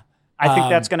 Yeah. I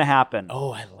think that's going to happen.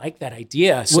 Oh, I like that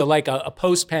idea. So like a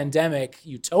post-pandemic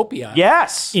utopia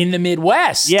Yes. in the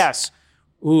Midwest. Yes.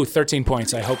 Ooh, 13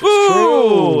 points. I hope it's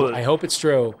Ooh. true. I hope it's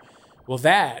true. Well,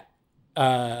 that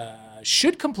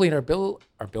should complete our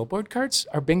billboard cards,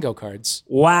 our bingo cards.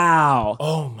 Wow.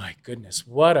 Oh my goodness.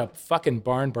 What a fucking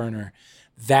barn burner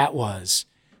that was.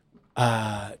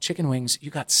 Chicken wings, you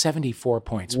got 74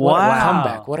 points. What a Wow.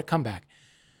 comeback. What a comeback.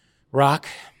 Rock,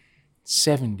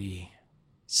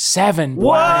 77 points.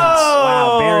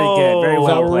 Wow. Very good. Very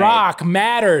well The played. Rock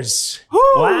matters.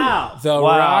 Wow. The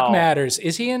Wow. Rock matters.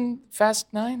 Is he in Fast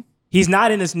 9? He's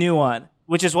not in this new one.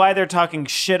 Which is why they're talking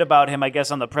shit about him, I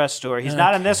guess, on the press tour. He's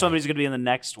not in this one, but he's going to be in the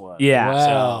next one. Yeah.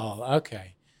 Well,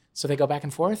 okay. So they go back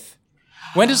and forth?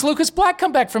 When does Lucas Black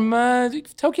come back from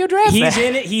Tokyo Drift?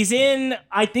 He's in.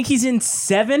 I think he's in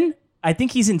 7. I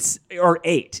think he's in or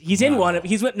 8. He's in one.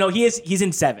 He's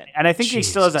in 7. And I think he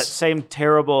still has that same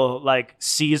terrible, like,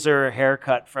 Caesar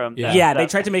haircut from... Yeah, they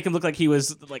tried to make him look like he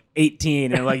was like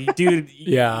 18, and like, dude,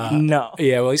 Yeah. no.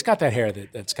 Yeah, well, he's got that hair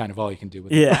that's kind of all you can do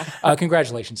with Yeah. it.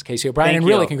 Congratulations, Casey O'Brien. Thank and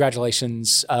really you.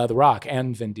 congratulations, The Rock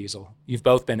and Vin Diesel. You've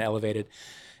both been elevated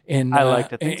in, I like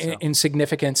to think so. in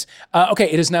significance. Okay,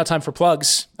 it is now time for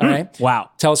plugs. All right. Wow.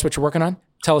 Tell us what you're working on.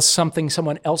 Tell us something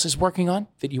someone else is working on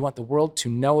that you want the world to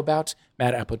know about.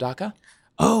 Matt Apodaca.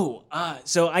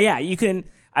 Yeah, you can.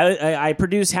 I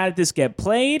produce How Did This Get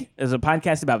Played as a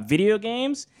podcast about video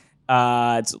games.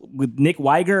 It's with Nick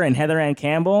Weiger and Heather Ann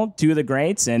Campbell, two of the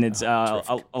greats, and it's a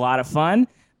lot of fun.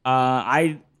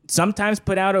 I sometimes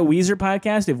put out a Weezer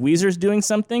podcast if Weezer's doing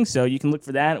something, so you can look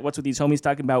for that. What's with these homies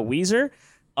talking about Weezer?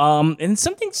 And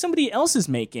something somebody else is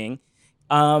making.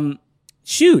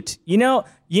 Shoot,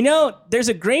 there's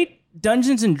a great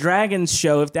Dungeons and Dragons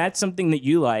show, if that's something that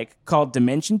you like, called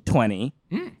Dimension 20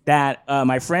 that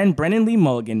my friend Brennan Lee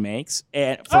Mulligan makes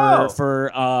for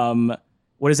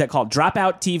what is that called?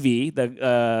 Dropout TV,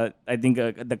 I think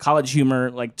the College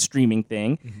Humor like streaming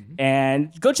thing.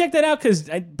 And go check that out because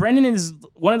Brennan is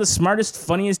one of the smartest,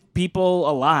 funniest people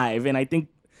alive, and I think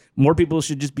more people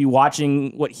should just be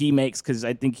watching what he makes because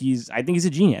I think he's a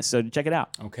genius. So check it out.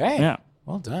 Okay. Yeah.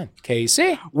 Well done.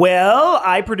 Casey. Well,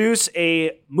 I produce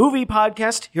a movie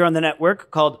podcast here on the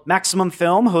network called Maximum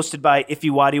Film, hosted by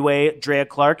Ify Wadiwe, Drea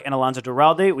Clark, and Alonzo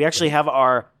Duralde. We actually have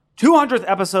our 200th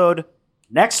episode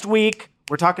next week.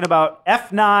 We're talking about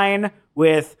F9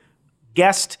 with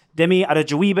guest Demi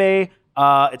Adejuibe.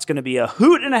 It's going to be a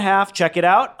hoot and a half. Check it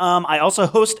out. I also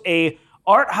host a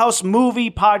art house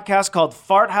movie podcast called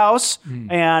Fart House,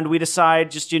 and we decide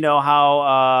just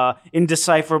how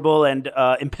indecipherable and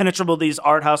impenetrable these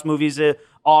art house movies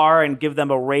are, and give them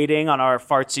a rating on our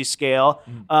fartsy scale.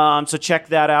 So check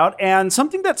that out. And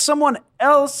something that someone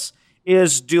else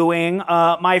is doing,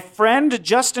 my friend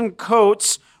Justin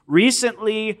Coates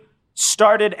recently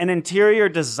started an interior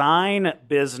design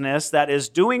business that is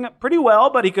doing pretty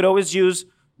well, but he could always use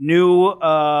new,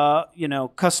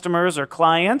 customers or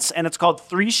clients, and it's called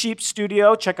Three Sheep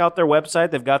Studio. Check out their website;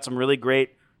 they've got some really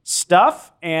great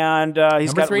stuff. And he's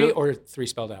Number got 3 or 3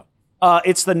 spelled out?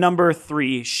 it's the number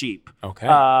 3 Sheep. Okay.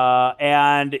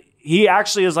 And he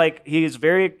actually is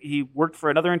he worked for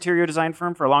another interior design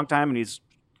firm for a long time, and he's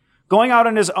going out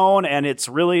on his own, and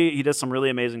he does some really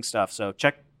amazing stuff. So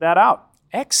check that out.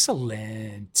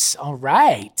 Excellent. All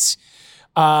right.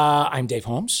 I'm Dave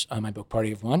Holmes. My book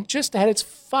Party of One just had its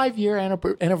 5-year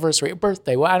anniversary,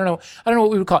 birthday. Well, I don't know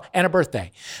what we would call it. And a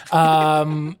birthday.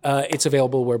 It's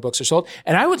available where books are sold.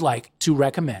 And I would like to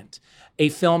recommend a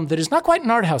film that is not quite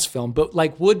an art house film, but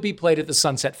like would be played at the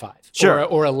Sunset 5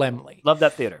 or a Laemmle. Love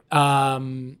that theater.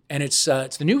 And it's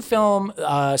the new film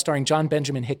starring John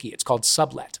Benjamin Hickey. It's called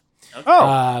Sublet.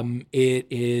 It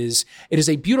is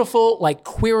a beautiful like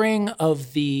queering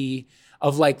of the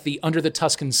Under the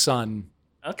Tuscan Sun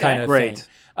kind of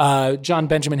thing. John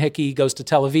Benjamin Hickey goes to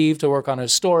Tel Aviv to work on a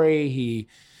story. He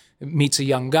meets a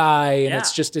young guy, and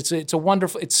it's a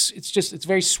wonderful. It's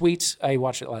very sweet. I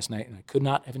watched it last night, and I could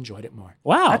not have enjoyed it more.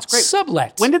 Wow, that's great.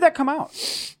 Sublet. When did that come out?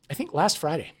 I think last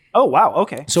Friday. Oh, wow.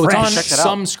 Okay. So it's on Check that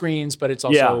some out. screens, but it's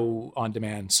also on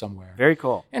demand somewhere. Very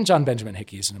cool. And John Benjamin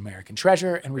Hickey is an American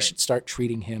treasure, and we should start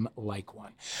treating him like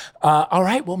one. All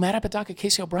right. Well, Matt Apodaca,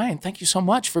 Casey O'Brien, thank you so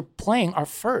much for playing our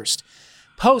first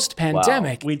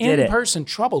post-pandemic, in-person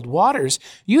Troubled Waters.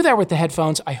 You there with the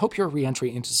headphones, I hope your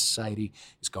reentry into society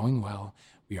is going well.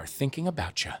 We are thinking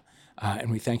about you, and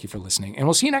we thank you for listening. And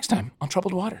we'll see you next time on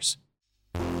Troubled Waters.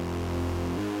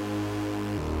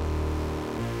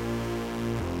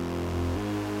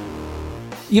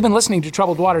 You've been listening to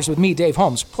Troubled Waters with me, Dave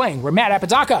Holmes, playing Ramat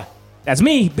Apodaca. That's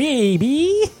me,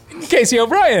 baby. Casey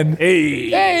O'Brien.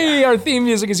 Hey, our theme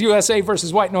music is USA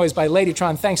vs. White Noise by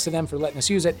Ladytron. Thanks to them for letting us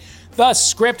use it. The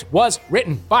script was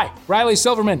written by Riley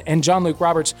Silverman and John Luke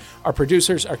Roberts. Our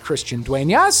producers are Christian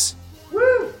Duenas.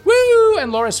 Woo! Woo!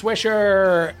 And Laura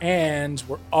Swisher. And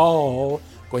we're all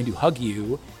going to hug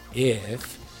you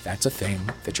if that's a thing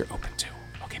that you're open to.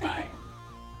 Okay, bye.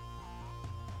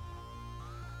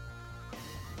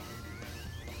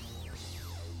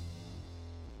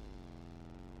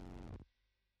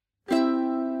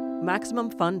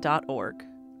 MaximumFun.org.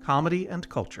 Comedy and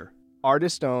culture.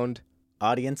 Artist owned.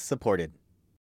 Audience supported.